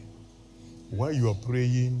pray. While you are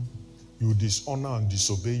praying, you dishonor and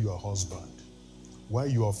disobey your husband. While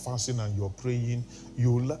you are fasting and you are praying,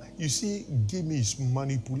 you see, give me his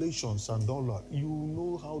manipulations and all that. You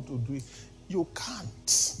know how to do it. You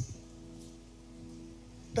can't.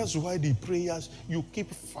 That's why the prayers, you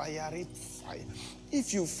keep firing fire.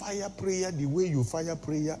 If you fire prayer the way you fire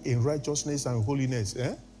prayer in righteousness and holiness,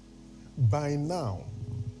 by now,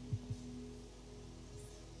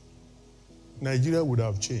 Nigeria would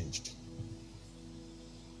have changed.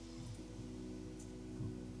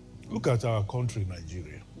 Look at our country,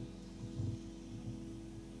 Nigeria.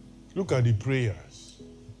 Look at the prayers.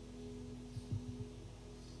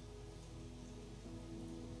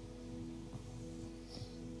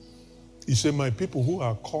 He said, my people who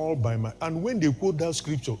are called by my... And when they quote that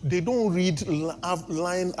scripture, they don't read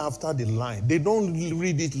line after the line. They don't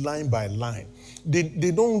read it line by line. They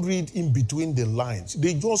don't read in between the lines.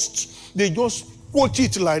 They just quote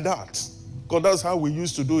it like that. Because that's how we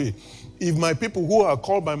used to do it. If my people who are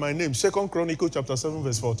called by my name, 2 Chronicles chapter 7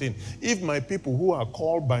 verse 14. If my people who are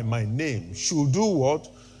called by my name should do what?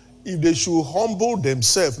 If they should humble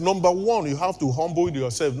themselves. Number one, you have to humble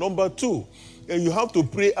yourself. Number two, you have to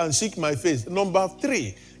pray and seek my face. Number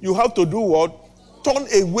three, you have to do what? Turn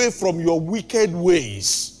away from your wicked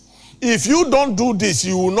ways. If you don't do this,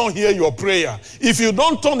 you will not hear your prayer. If you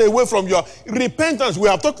don't turn away from your repentance, we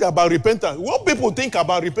have talked about repentance. What people think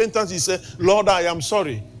about repentance is, Lord, I am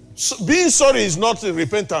sorry. So, being sorry is not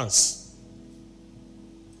repentance.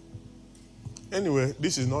 Anyway,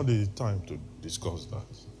 this is not the time to discuss that.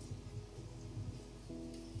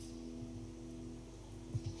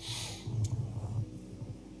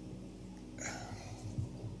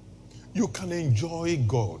 You can enjoy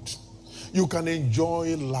God. You can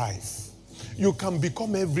enjoy life. You can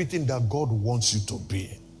become everything that God wants you to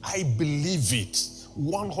be. I believe it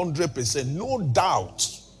 100%, no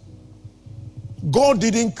doubt. God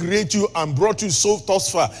didn't create you and brought you so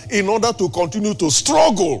thus far in order to continue to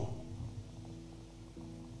struggle.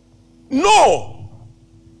 No!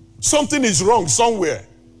 Something is wrong somewhere.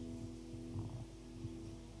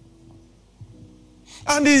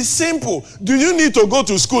 And it's simple. Do you need to go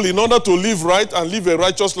to school in order to live right and live a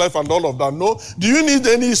righteous life and all of that? No. Do you need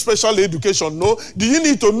any special education? No. Do you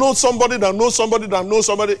need to know somebody that knows somebody that knows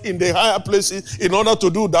somebody in the higher places in order to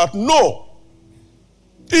do that? No.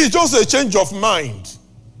 It's just a change of mind.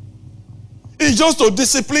 It's just to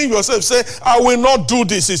discipline yourself. Say, I will not do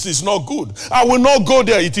this. It is not good. I will not go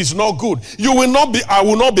there. It is not good. I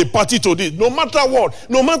will not be party to this. No matter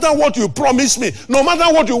what you promise me, no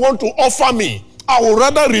matter what you want to offer me, I would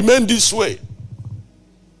rather remain this way.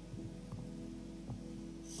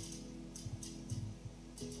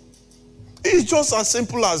 It's just as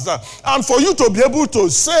simple as that. And for you to be able to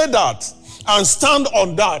say that and stand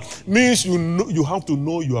on that means you have to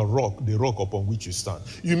know your rock, the rock upon which you stand.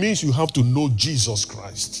 It means you have to know Jesus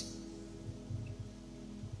Christ.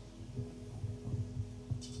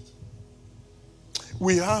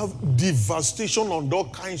 We have devastation on all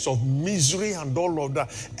kinds of misery and all of that.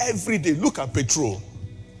 Every day, look at petrol.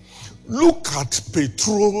 Look at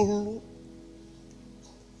petrol.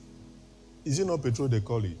 Is it not petrol they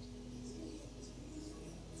call it?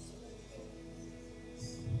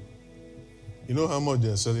 You know how much they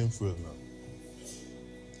are selling fuel now?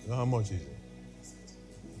 You know how much is it?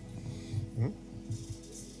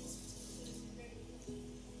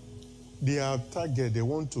 Their target, they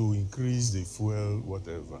want to increase the fuel,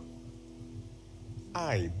 whatever.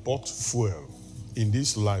 I bought fuel in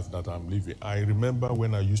this life that I'm living. I remember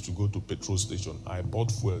when I used to go to petrol station, I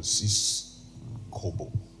bought fuel 6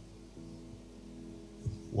 kobo.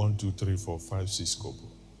 1, 2, 3, 4, 5, 6 kobo.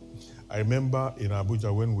 I remember in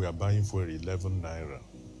Abuja when we were buying fuel 11 naira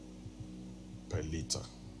per liter.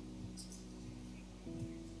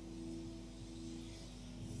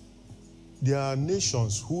 There are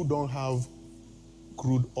nations who don't have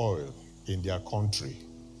crude oil in their country.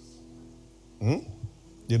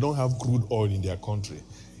 They don't have crude oil in their country.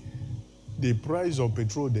 The price of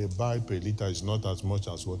petrol they buy per liter is not as much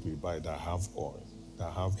as what we buy that have oil,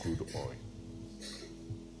 that have crude oil.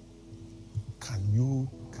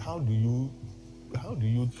 How do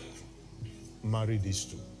you marry these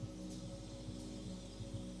two?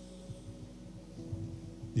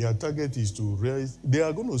 Their target is to raise, they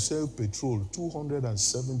are going to sell petrol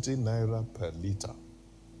 270 naira per liter.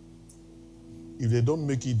 If they don't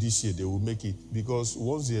make it this year, they will make it. Because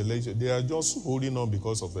once the election, they are just holding on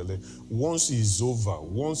because of the election. Once it's over,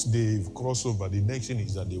 once they've crossed over, the next thing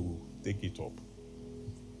is that they will take it up.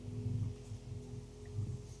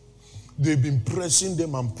 They've been pressing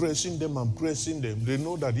them and pressing them and pressing them. They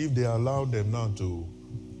know that if they allow them now to,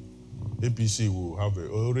 APC will have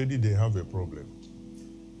already they have a problem.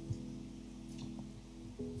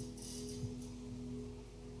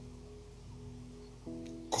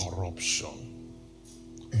 Corruption.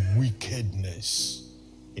 Wickedness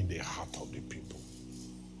in the heart of the people.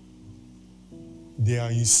 They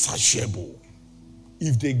are insatiable.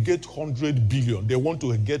 If they get 100 billion, they want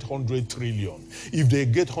to get 100 trillion. If they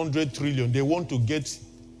get 100 trillion, they want to get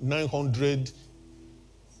 900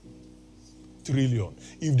 trillion.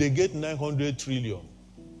 If they get 900 trillion,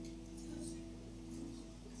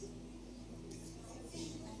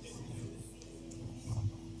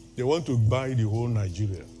 they want to buy the whole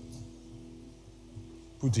Nigeria.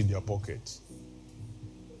 Put in their pocket.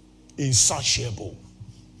 Insatiable.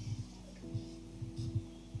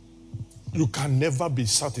 You can never be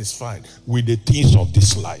satisfied with the things of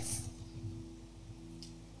this life.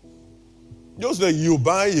 Just like you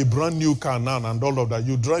buy a brand new car now and all of that,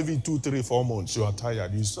 you drive it 2, 3, 4 months, you are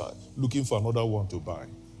tired, you start looking for another one to buy.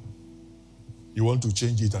 You want to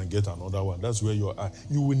change it and get another one. That's where you are.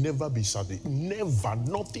 You will never be satisfied. Never.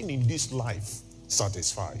 Nothing in this life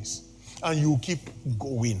satisfies. And you keep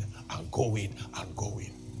going and going and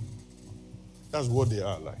going. That's what they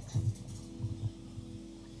are like.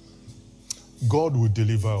 God will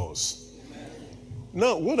deliver us.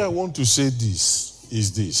 Now, what I want to say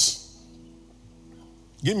is this.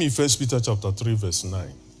 Give me 1 Peter chapter 3, verse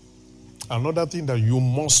 9. Another thing that you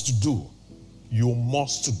must do. You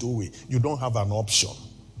must do it. You don't have an option.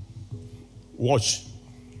 Watch.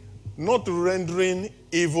 Not rendering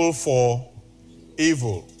evil for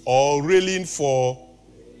evil or railing for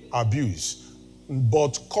abuse,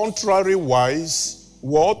 but contrariwise,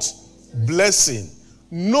 what? Blessing.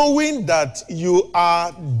 Knowing that you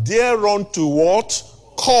are thereunto what?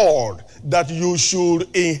 Called. That you should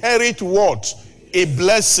inherit what? A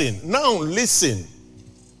blessing. Now listen.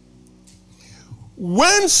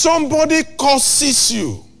 When somebody curses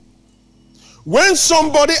you, when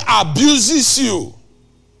somebody abuses you,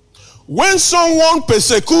 when someone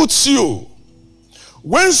persecutes you,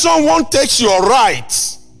 when someone takes your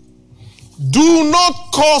rights, do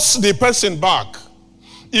not curse the person back.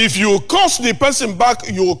 If you curse the person back,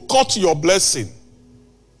 you cut your blessing.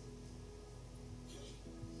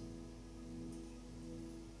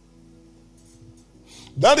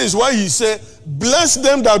 That is why he said, bless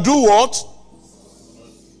them that do what?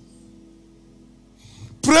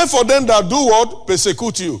 Pray for them that do what?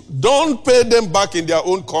 Persecute you. Don't pay them back in their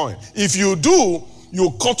own coin. If you do,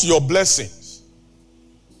 you cut your blessings.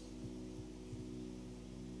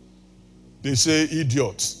 They say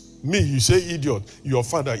idiot. Me, you say idiot. Your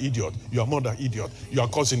father, idiot. Your mother, idiot. Your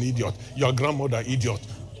cousin, idiot. Your grandmother, idiot.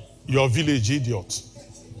 Your village, idiot.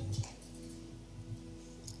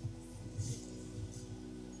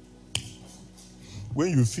 When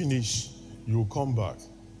you finish, you come back.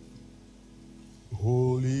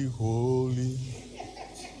 Holy, holy,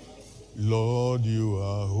 Lord, you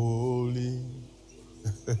are holy.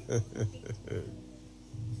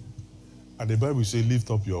 And the Bible says,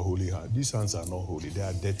 lift up your holy hand. These hands are not holy, they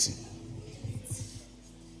are dirty.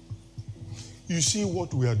 You see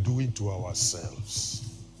what we are doing to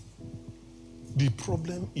ourselves. The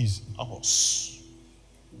problem is us.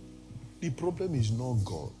 The problem is not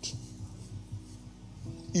God.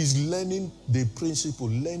 Is learning the principle,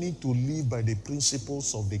 learning to live by the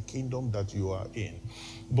principles of the kingdom that you are in.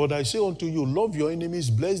 But I say unto you, love your enemies,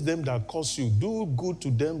 bless them that curse you, do good to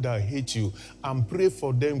them that hate you, and pray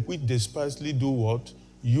for them which despisefully do what?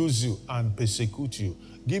 Use you and persecute you.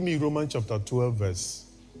 Give me Romans chapter 12, verse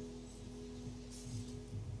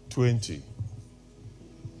 20.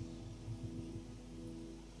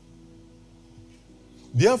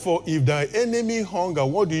 Therefore, if thy enemy hunger,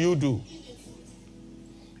 what do?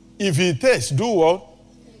 If he thirsts, do what?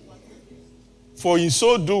 For in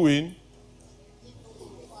so doing,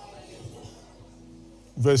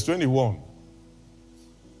 verse 21,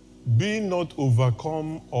 Be not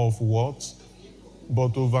overcome of what?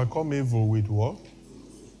 But overcome evil with what?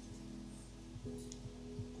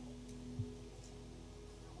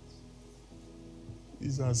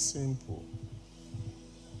 It's as simple.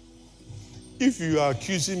 If you are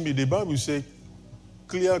accusing me, the Bible says,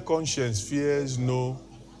 clear conscience fears no.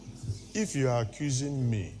 If you are accusing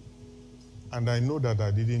me, and I know that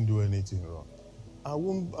I didn't do anything wrong, I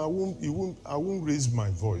won't raise my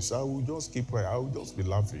voice. I will just keep quiet. I will just be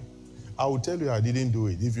laughing. I will tell you I didn't do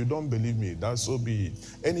it. If you don't believe me, that's so be it.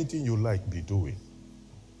 Anything you like, be doing.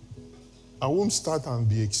 I won't start and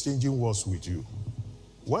be exchanging words with you.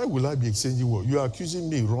 Why will I be exchanging words? You are accusing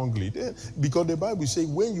me wrongly. Because the Bible says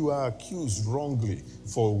when you are accused wrongly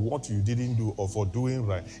for what you didn't do or for doing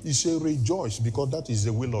right, you say rejoice because that is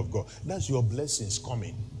the will of God. That's your blessings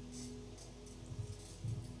coming.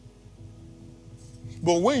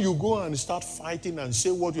 But when you go and start fighting and say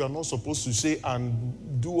what you are not supposed to say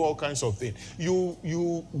and do all kinds of things, you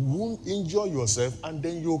won't enjoy yourself and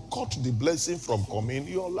then you cut the blessing from coming in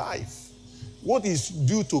your life. What is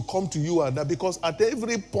due to come to you are that because at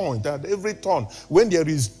every point, at every turn, when there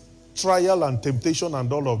is trial and temptation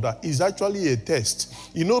and all of that, is actually a test.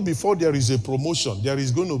 You know, before there is a promotion, there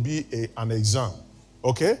is going to be an exam.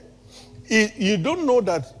 Okay? You don't know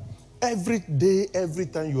that every day, every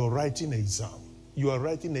time you are writing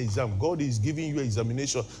exam, God is giving you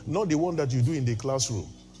examination, not the one that you do in the classroom,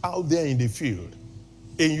 out there in the field,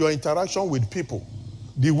 in your interaction with people,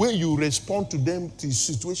 the way you respond to them, to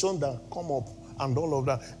situations that come up and all of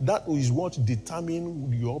that, that is what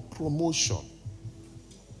determines your promotion.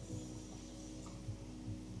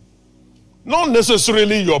 Not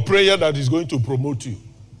necessarily your prayer that is going to promote you.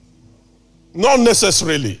 Not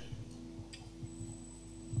necessarily.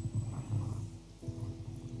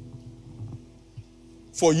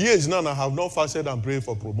 For years now, I have not fasted and prayed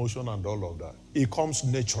for promotion and all of that. It comes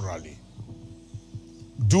naturally.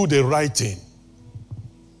 Do the right thing.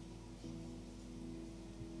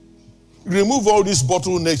 Remove all these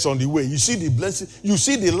bottlenecks on the way. You see the blessing, you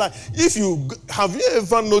see the light. Have you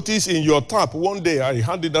ever noticed in your tap, one day I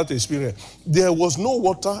had that experience, there was no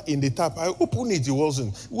water in the tap. I opened it, it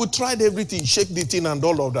wasn't. We tried everything, shake the thing and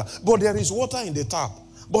all of that. But there is water in the tap,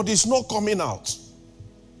 but it's not coming out.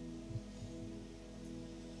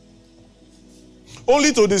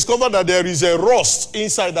 Only to discover that there is a rust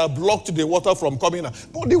inside that blocked the water from coming out.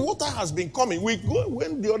 But the water has been coming. We go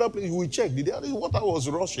when the other place we check, the water was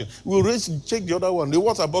rushing. We check the other one, the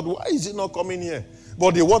water, but why is it not coming here?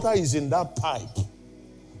 But the water is in that pipe,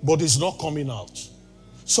 but it's not coming out.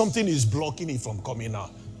 Something is blocking it from coming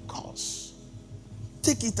out. Cause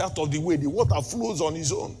take it out of the way. The water flows on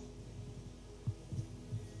its own.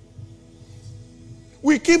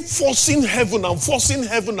 We keep forcing heaven and forcing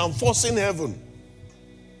heaven and forcing heaven.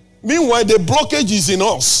 Meanwhile, the blockage is in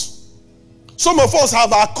us. Some of us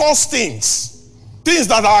have accursed things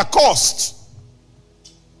that are accursed.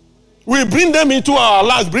 We bring them into our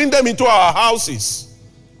lives, bring them into our houses.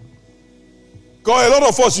 Because a lot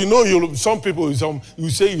of us, some people, you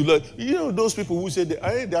say you like, those people who say,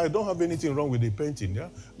 I don't have anything wrong with the painting. Yeah?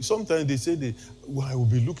 Sometimes they say, I will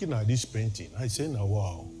be looking at this painting. I say, now,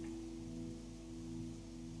 wow.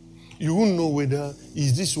 You won't know whether,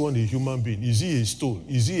 is this one a human being? Is he a stone?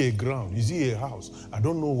 Is he a ground? Is he a house? I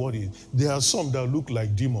don't know what it is. There are some that look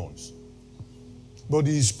like demons. But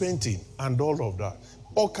he is painting and all of that.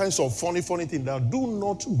 All kinds of funny things that do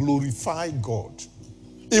not glorify God.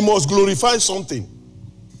 It must glorify something.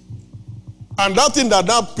 And that thing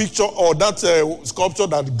that picture or that sculpture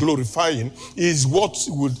that glorifying is what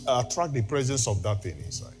would attract the presence of that thing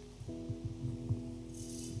inside.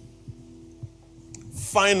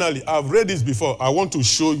 Finally, I've read this before. I want to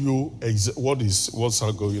show you what's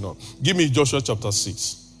going on. Give me Joshua chapter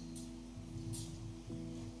 6.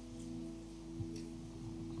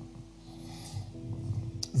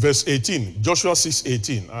 Verse 18. Joshua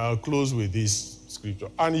 6:18. I'll close with this scripture.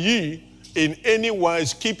 And ye in any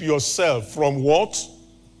wise keep yourself from what?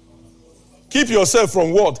 Keep yourself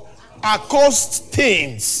from what? Accursed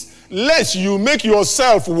things. Lest you make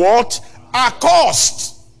yourself what? Accursed.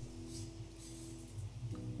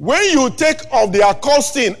 When you take of the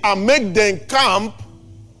accursed thing and make the camp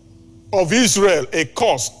of Israel a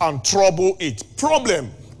curse and trouble it. Problem.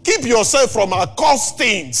 Keep yourself from accursed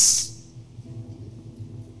things.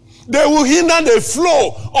 They will hinder the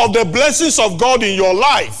flow of the blessings of God in your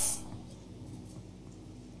life.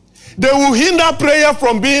 They will hinder prayer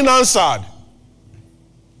from being answered.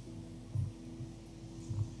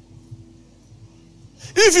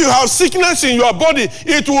 If you have sickness in your body,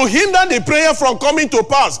 it will hinder the prayer from coming to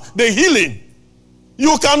pass, the healing.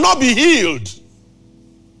 You cannot be healed.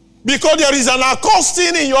 Because there is an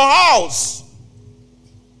accosting in your house.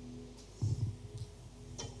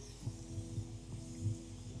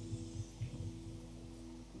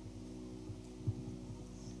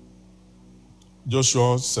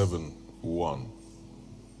 Joshua 7:1.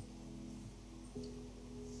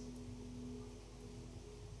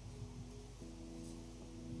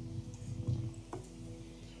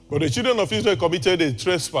 But the children of Israel committed a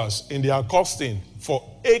trespass in their accosting for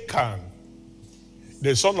Achan,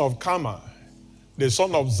 the son of Carmi, the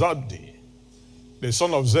son of Zabdi, the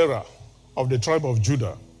son of Zerah, of the tribe of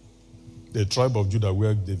Judah,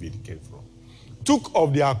 where David came from, took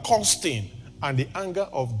of their accosting, and the anger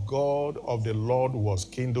of God of the Lord was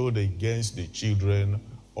kindled against the children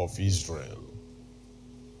of Israel.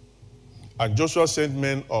 And Joshua sent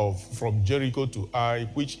men from Jericho to Ai,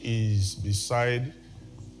 which is beside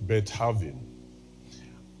Beth-Haven,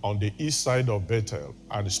 on the east side of Bethel,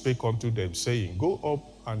 and spake unto them, saying, Go up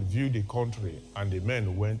and view the country. And the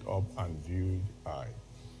men went up and viewed Ai.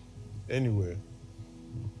 Anyway,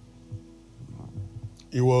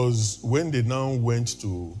 it was when they now went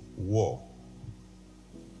to war,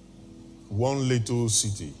 one little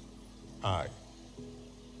city, Ai.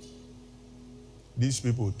 These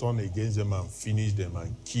people turned against them and finished them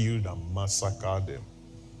and killed and massacred them.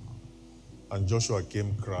 And Joshua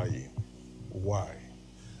came crying. Why?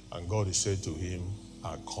 And God said to him,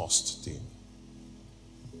 accost him.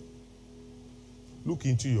 Look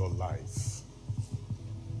into your life.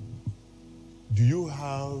 Do you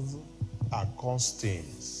have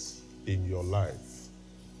accostings in your life?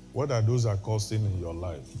 What are those accostings in your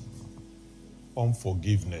life?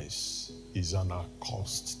 Unforgiveness is an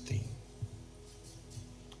accost thing.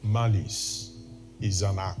 Malice is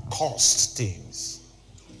an accost thing.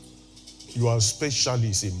 You are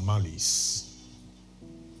specialists in malice.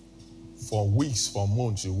 For weeks, for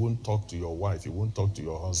months, you won't talk to your wife, you won't talk to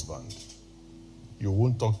your husband. You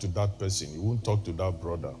won't talk to that person, you won't talk to that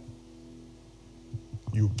brother.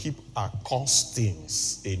 You keep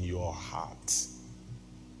accostings in your heart.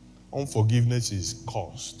 Unforgiveness is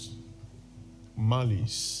caused.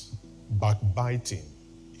 Malice, backbiting,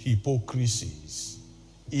 hypocrisies,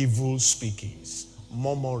 evil speakings,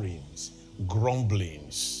 murmurings,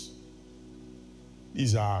 grumblings.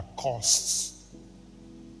 These are costs,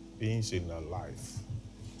 things in a life.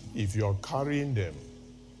 If you're carrying them,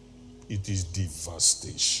 it is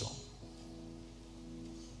devastation.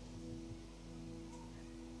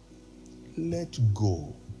 Let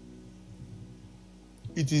go.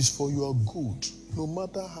 It is for your good, no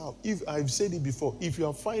matter how. If I've said it before, if you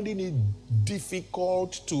are finding it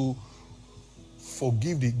difficult to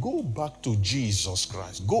forgive it, go back to Jesus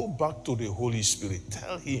Christ. Go back to the Holy Spirit.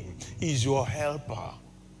 Tell him he's your helper.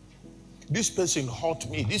 This person hurt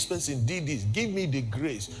me. This person did this. Give me the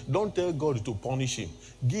grace. Don't tell God to punish him.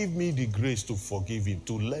 Give me the grace to forgive him,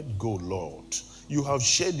 to let go, Lord. You have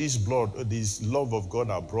shed this blood, this love of God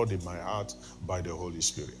abroad in my heart by the Holy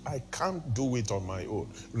Spirit. I can't do it on my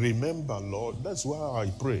own. Remember, Lord, that's why I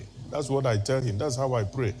pray. That's what I tell him. That's how I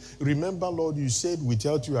pray. Remember, Lord, you said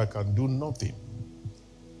without you I can do nothing.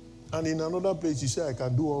 And in another place, you say I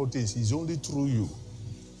can do all things. It's only through you.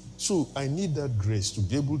 So I need that grace to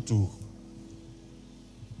be able to.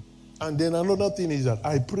 And then another thing is that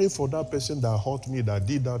I pray for that person that hurt me, that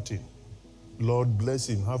did that thing. Lord, bless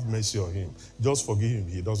him, have mercy on him. Just forgive him,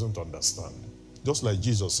 he doesn't understand. Just like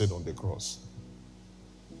Jesus said on the cross.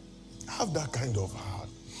 Have that kind of heart.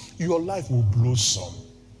 Your life will blossom.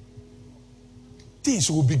 Things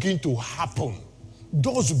will begin to happen.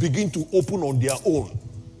 Doors will begin to open on their own.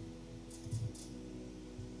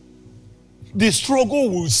 The struggle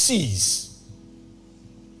will cease.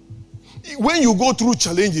 When you go through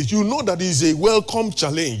challenges, you know that it's a welcome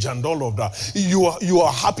challenge and all of that. You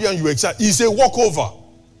are happy and you are excited. It's a walkover.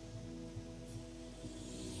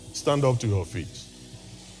 Stand up to your feet.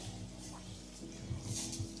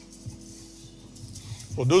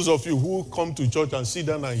 For those of you who come to church and sit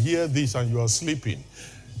down and hear this and you are sleeping,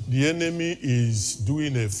 the enemy is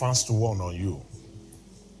doing a fast one on you.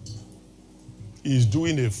 He's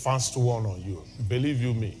doing a fast one on you. Believe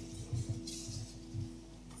you me.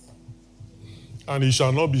 And it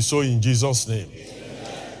shall not be so in Jesus' name.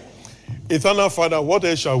 Amen. Eternal Father, what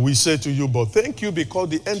else shall we say to you? But thank you because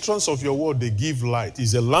the entrance of your word, they give light.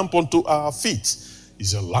 Is a lamp unto our feet.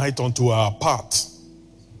 Is a light unto our path.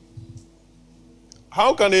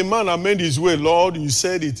 How can a man amend his way, Lord? You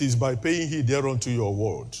said it is by paying heed thereunto your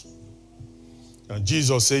word. And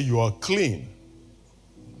Jesus said you are clean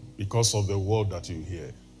because of the word that you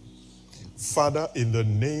hear. Father, in the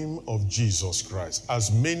name of Jesus Christ,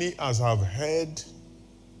 as many as have heard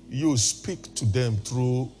you speak to them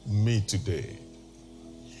through me today,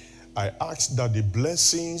 I ask that the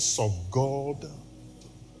blessings of God,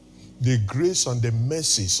 the grace and the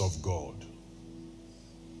mercies of God,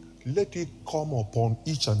 let it come upon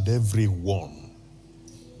each and every one.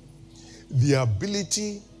 The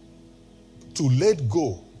ability to let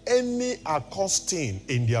go any accosting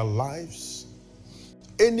in their lives,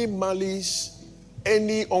 any malice,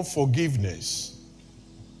 any unforgiveness,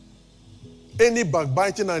 any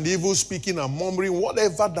backbiting and evil speaking and murmuring,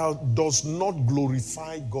 whatever that does not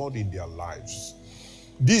glorify God in their lives.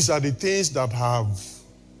 These are the things that have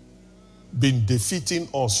been defeating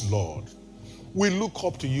us, Lord. We look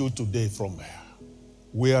up to you today from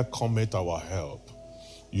where cometh our help.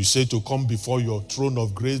 You say to come before your throne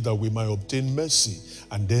of grace that we might obtain mercy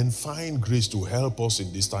and then find grace to help us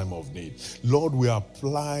in this time of need. Lord, we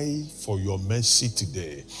apply for your mercy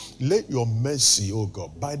today. Let your mercy, oh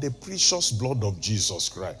God, by the precious blood of Jesus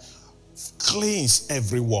Christ, cleanse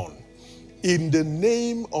everyone. In the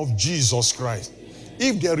name of Jesus Christ.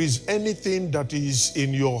 If there is anything that is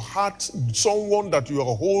in your heart, someone that you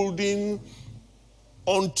are holding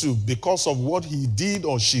onto because of what he did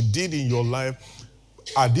or she did in your life,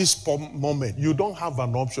 at this moment, you don't have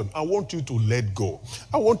an option. I want you to let go.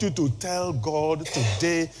 I want you to tell God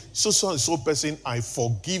today, so and so person, I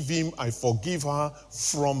forgive him, I forgive her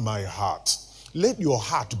from my heart. Let your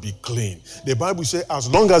heart be clean. The Bible says, as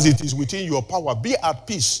long as it is within your power, be at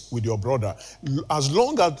peace with your brother. As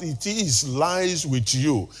long as it is lies with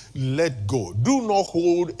you, let go. Do not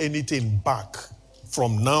hold anything back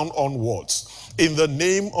from now onwards. In the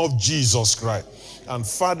name of Jesus Christ. And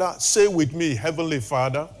Father, say with me, Heavenly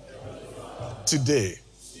Father, today,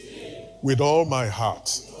 with all my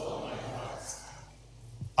heart,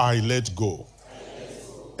 I let go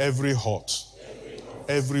every hurt,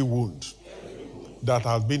 every wound that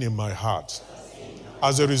has been in my heart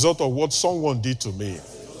as a result of what someone did to me,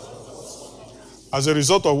 as a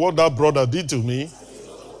result of what that brother did to me,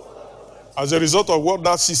 as a result of what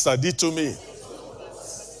that sister did to me.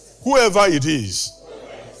 Whoever it is,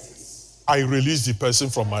 I release the person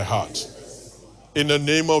from my heart. In the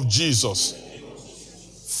name of Jesus.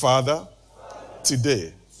 Father,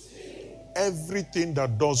 today, everything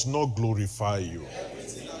that does not glorify you,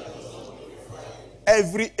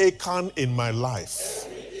 every Achan in my life,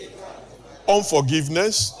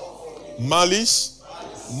 unforgiveness, malice,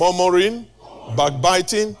 murmuring,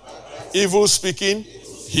 backbiting, evil speaking,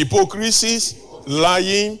 hypocrisies,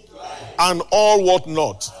 lying, and all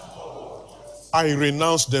whatnot, I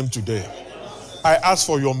renounce them today. I ask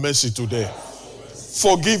for your mercy today.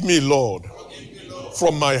 Forgive me, Lord.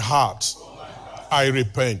 From my heart, I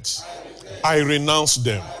repent. I renounce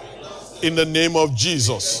them. In the name of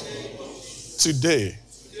Jesus. Today,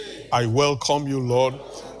 I welcome you, Lord.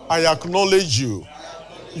 I acknowledge you.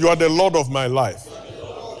 You are the Lord of my life.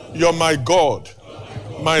 You are my God,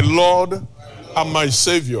 my Lord, and my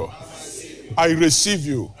Savior. I receive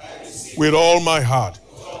you with all my heart.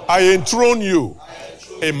 I enthrone you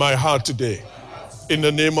in my heart today. In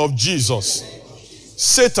the name of Jesus.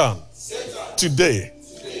 Satan, today,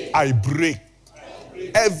 I break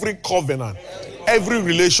every covenant, every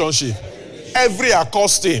relationship, every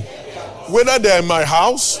accosting, whether they are in my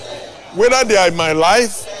house, whether they are in my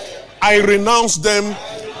life, I renounce them,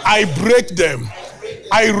 I break them,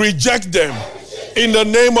 I reject them. In the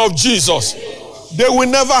name of Jesus. They will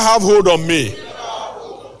never have hold on me.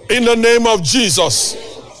 In the name of Jesus.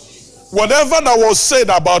 Whatever that was said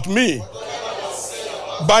about me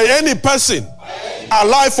by any person,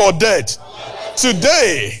 alive or dead,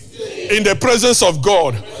 today, in the presence of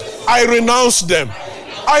God, I renounce them.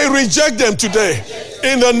 I reject them today.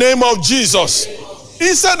 In the name of Jesus.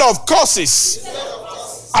 Instead of curses,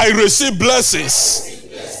 I receive blessings.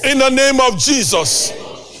 In the name of Jesus.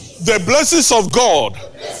 The blessings of God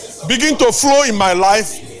begin to flow in my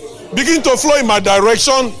life, begin to flow in my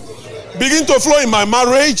direction, begin to flow in my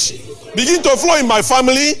marriage, begin to flow in my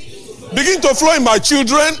family, begin to flow in my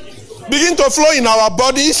children, begin to flow in our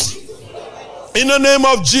bodies. In the name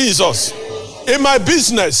of Jesus. In my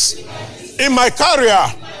business, in my career,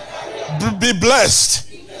 be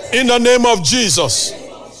blessed. In the name of Jesus.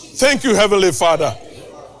 Thank you, Heavenly Father.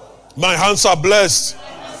 My hands are blessed.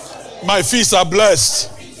 My feet are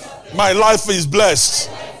blessed. My life is blessed.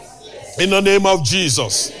 In the name of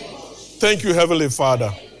Jesus. Thank you, Heavenly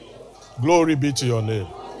Father. Glory be to your name.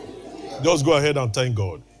 Just go ahead and thank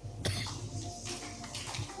God.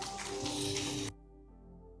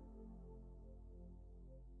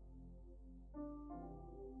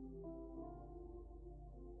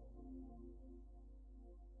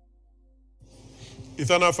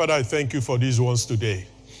 Eternal Father, I thank you for these ones today.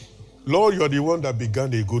 Lord, you're the one that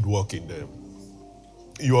began a good work in them.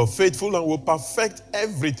 You are faithful and will perfect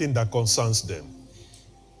everything that concerns them.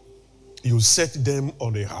 You set them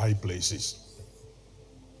on the high places.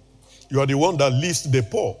 You are the one that lifts the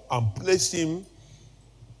poor and placed him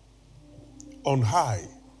on high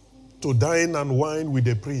to dine and wine with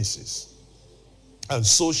the princes. And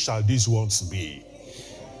so shall these ones be.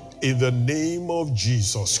 In the name of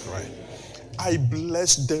Jesus Christ, I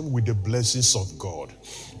bless them with the blessings of God.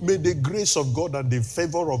 May the grace of God and the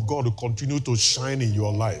favor of God continue to shine in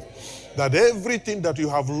your life. That everything that you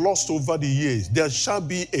have lost over the years, there shall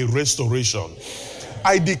be a restoration.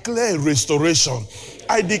 I declare restoration.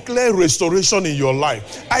 I declare restoration in your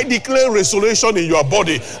life. I declare restoration in your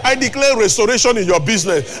body. I declare restoration in your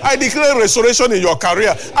business. I declare restoration in your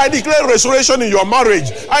career. I declare restoration in your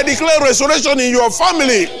marriage. I declare restoration in your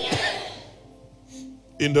family.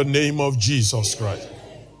 In the name of Jesus Christ.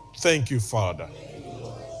 Thank you, Father.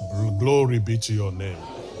 Glory be to your name.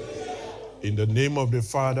 In the name of the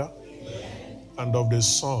Father, and of the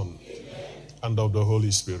Son, and of the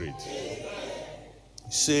Holy Spirit.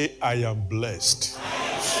 Say, I am blessed.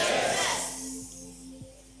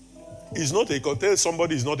 It's not tell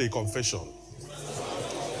somebody it's not a confession.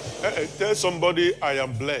 Tell somebody, I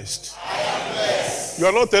am blessed. I am blessed. You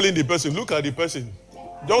are not telling the person. Look at the person.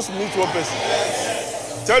 Just meet one person.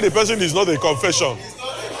 Tell the person it's not a confession.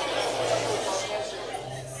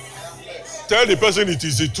 Tell the person it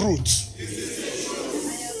is the truth.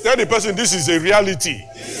 Tell the person this is a reality.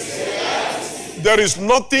 There is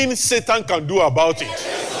nothing Satan can do about it.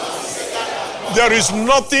 There is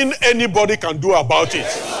nothing anybody can do about it.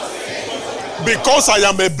 Because I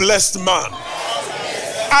am a blessed man.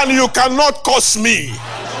 And you cannot curse me.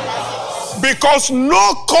 Because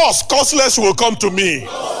no curseless will come to me.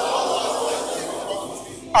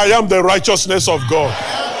 I am the righteousness of God.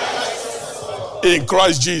 In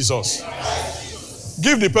Christ Jesus.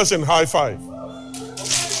 Give the person high five.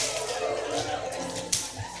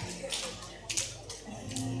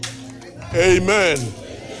 Amen.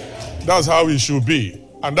 That's how it should be.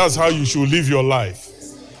 And that's how you should live your life.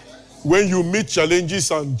 When you meet challenges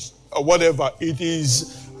and whatever, it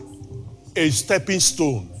is a stepping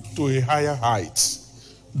stone to a higher height.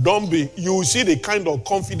 You will see the kind of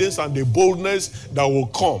confidence and the boldness that will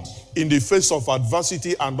come in the face of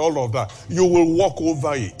adversity and all of that. You will walk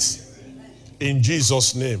over it. In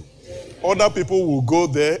Jesus' name. Other people will go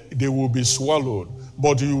there, they will be swallowed.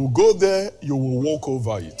 But you will go there, you will walk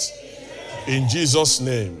over it. In Jesus'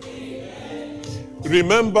 name.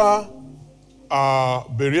 Remember,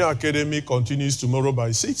 Berea Academy continues tomorrow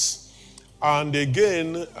by 6. And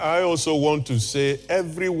again, I also want to say,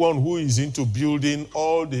 everyone who is into building,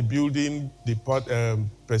 all the building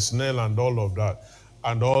personnel and all of that,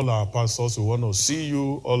 and all our pastors who want to see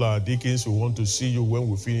you, all our deacons who want to see you when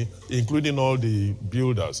we finish, including all the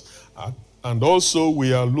builders. And also we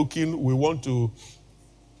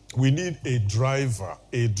need a driver.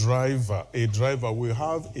 We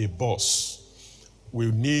have a bus. We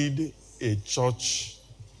need a church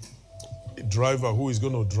driver who is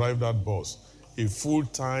going to drive that bus. A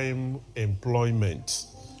full-time employment.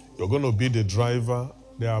 You're going to be the driver.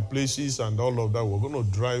 There are places and all of that. We're going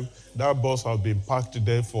to drive. That bus has been parked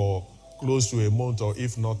there for close to a month or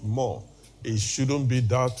if not more. It shouldn't be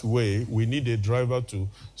that way. We need a driver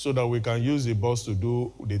so that we can use the bus to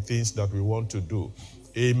do the things that we want to do.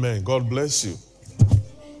 Amen. God bless you.